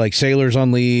there'd be like sailors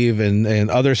on leave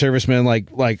and other servicemen. Like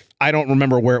I don't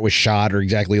remember where it was shot or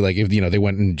exactly like if, they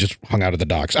went and just hung out at the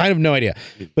docks. I have no idea,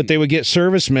 but they would get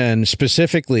servicemen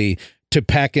specifically to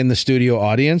pack in the studio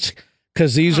audience.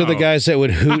 Because these are the guys that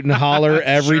would hoot and holler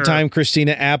every time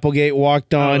Christina Applegate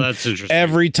walked on. Oh, that's interesting.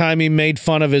 Every time he made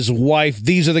fun of his wife.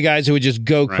 These are the guys who would just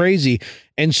go crazy.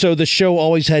 And so the show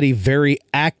always had a very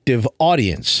active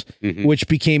audience, which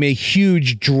became a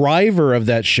huge driver of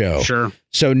that show. Sure.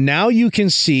 So now you can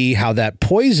see how that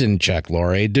poisoned Chuck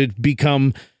Lorre to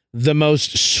become the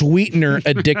most sweetener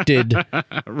addicted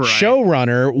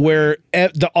showrunner, where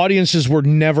the audiences were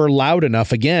never loud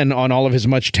enough again on all of his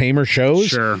much tamer shows.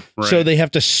 Sure. Right. So they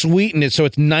have to sweeten it. So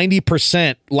it's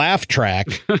 90% laugh track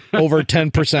over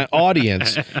 10%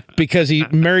 audience, because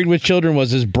Married with Children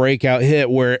was his breakout hit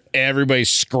where everybody's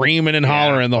screaming and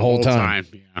hollering the whole time.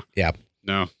 Yeah.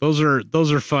 No, those are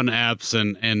fun apps,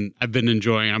 and I've been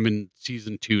enjoying. I'm in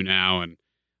season 2 now, and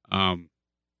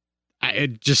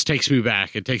it just takes me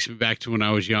back. It takes me back to when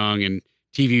I was young and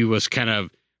TV was kind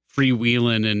of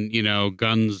freewheeling and,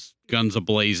 guns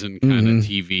a-blazing kind of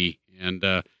TV. And,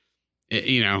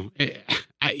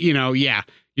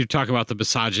 you talk about the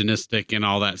misogynistic and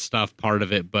all that stuff, part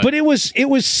of it. But it was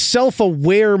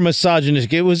self-aware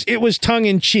misogynistic. It was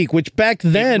tongue-in-cheek, which back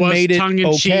then made it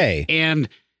okay. And,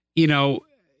 you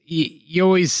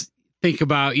always think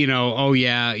about,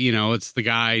 it's the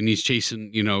guy and he's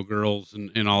chasing, girls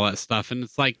and all that stuff. And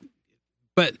it's like,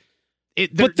 but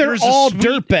they're all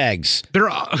dirtbags.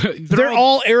 They're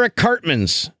all Eric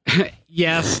Cartmans.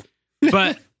 Yes.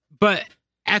 But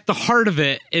at the heart of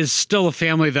it is still a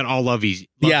family that all loves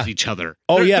each other.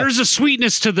 There's a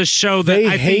sweetness to the show that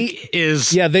I think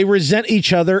is. Yeah. They resent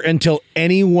each other until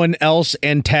anyone else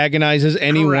antagonizes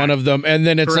any one of them. And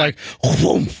then it's like,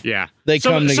 whoom, they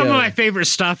come together. Some of my favorite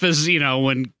stuff is,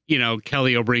 when,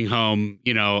 Kelly will bring home,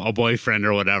 a boyfriend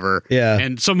or whatever. Yeah.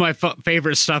 And some of my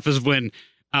favorite stuff is when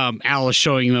Al is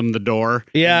showing them the door.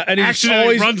 Yeah, and he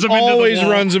always runs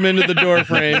them into the door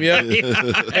frame.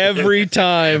 Yep. Every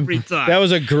time. That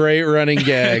was a great running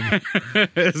gag.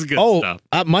 It's good stuff.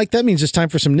 Mike, that means it's time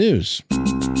for some news.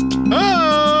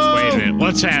 Oh! Wait a minute.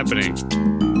 What's happening?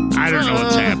 I don't know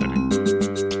what's happening.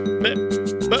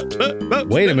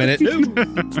 Wait a minute.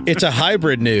 It's a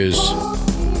hybrid news.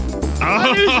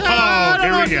 Oh,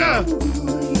 here we go.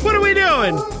 What are we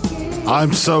doing?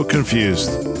 I'm so confused.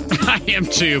 I am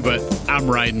too, but I'm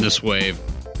riding this wave.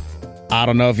 I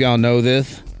don't know if y'all know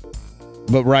this,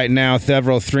 but right now,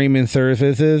 several streaming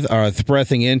services are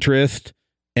expressing interest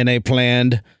in a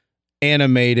planned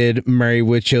animated Married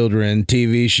with Children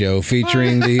TV show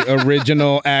featuring the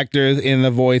original actors in the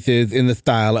voices in the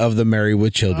style of the Married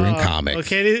with Children comics. Well,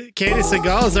 Katie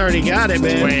Seagal's already got it,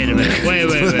 man. Wait a minute. Wait.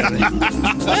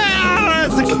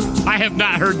 I have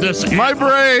not heard this. My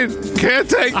brain can't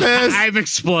take this. I'm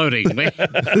exploding. Dear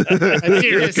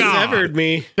You God. severed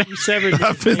me. You severed me.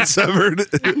 I've been severed.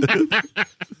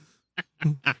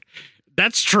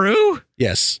 That's true?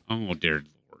 Yes. Oh, dear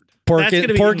That's gonna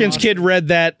be Porkins awesome. Kid read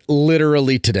that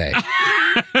literally today.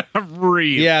 Lord.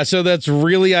 Really? Yeah, so that's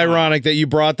really ironic that you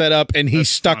brought that up and he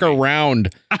stuck funny.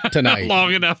 around tonight.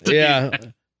 Long enough to Yeah.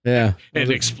 Yeah.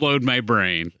 and explode my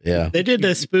brain. Yeah. They did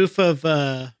a spoof of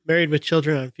Married with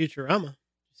Children on Futurama.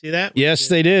 See that? Yes,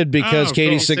 they did because Oh,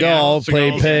 Katie cool. Seagal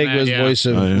played Seagal's Peg, in that, was yeah. voice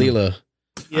of Oh, yeah. Leela.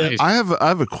 Yeah. Nice. I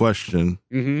have a question.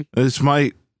 Mm-hmm. This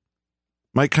might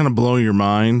kind of blow your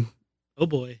mind. Oh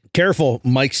boy. Careful,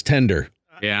 Mike's tender.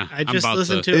 Yeah. I I'm just about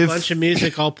listened to a If- bunch of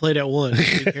music all played at once.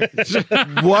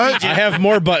 What I have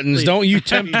more buttons. Don't you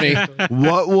tempt me.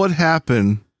 what would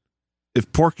happen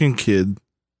if Porkin Kid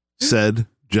said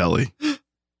jelly?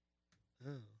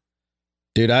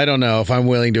 Dude, I don't know if I'm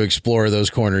willing to explore those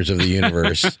corners of the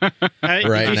universe. Right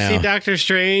Did you now. see Doctor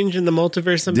Strange and the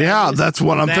Multiverse of Yeah, Madness? that's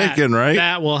what I'm thinking, right?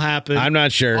 That will happen. I'm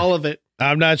not sure. All of it.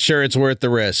 I'm not sure it's worth the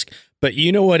risk. But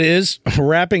you know what is?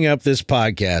 Wrapping up this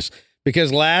podcast.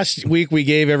 Because last week we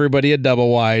gave everybody a double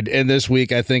wide, and this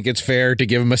week I think it's fair to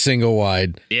give them a single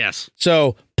wide. Yes.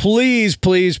 So please,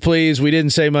 please, please, we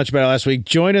didn't say much about it last week.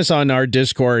 Join us on our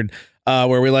Discord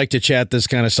where we like to chat this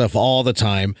kind of stuff all the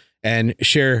time and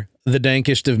share the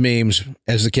dankest of memes,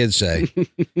 as the kids say.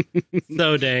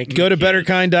 So dank. Go to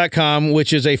betterkind.com,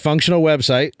 which is a functional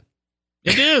website,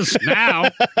 It is now.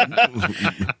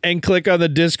 and click on the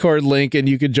Discord link, and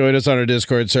you can join us on our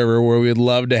Discord server where we'd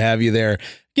love to have you there.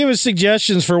 Give us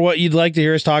suggestions for what you'd like to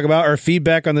hear us talk about or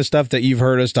feedback on the stuff that you've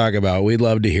heard us talk about. We'd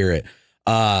love to hear it.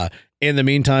 In the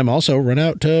meantime, also run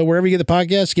out to wherever you get the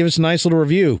podcast. Give us a nice little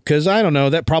review because I don't know.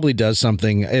 That probably does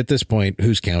something at this point.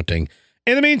 Who's counting?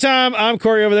 In the meantime, I'm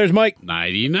Corey. Over there's Mike.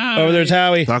 99. Over there's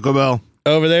Howie. Taco Bell.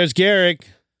 Over there's Garrick.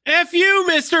 F you,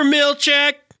 Mr.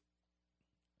 Milchek.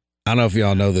 I don't know if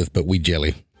y'all know this, but we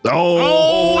jelly.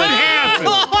 Oh, what happened?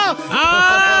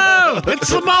 Oh, it's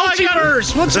the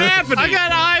multiverse. What's happening? I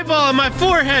got an eyeball on my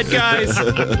forehead, guys.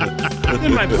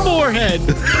 In my forehead.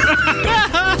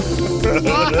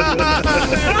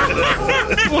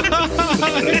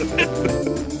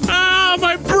 Oh,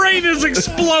 my brain is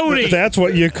exploding. That's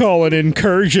what you call an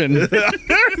incursion.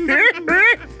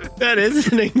 That is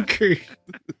an increase.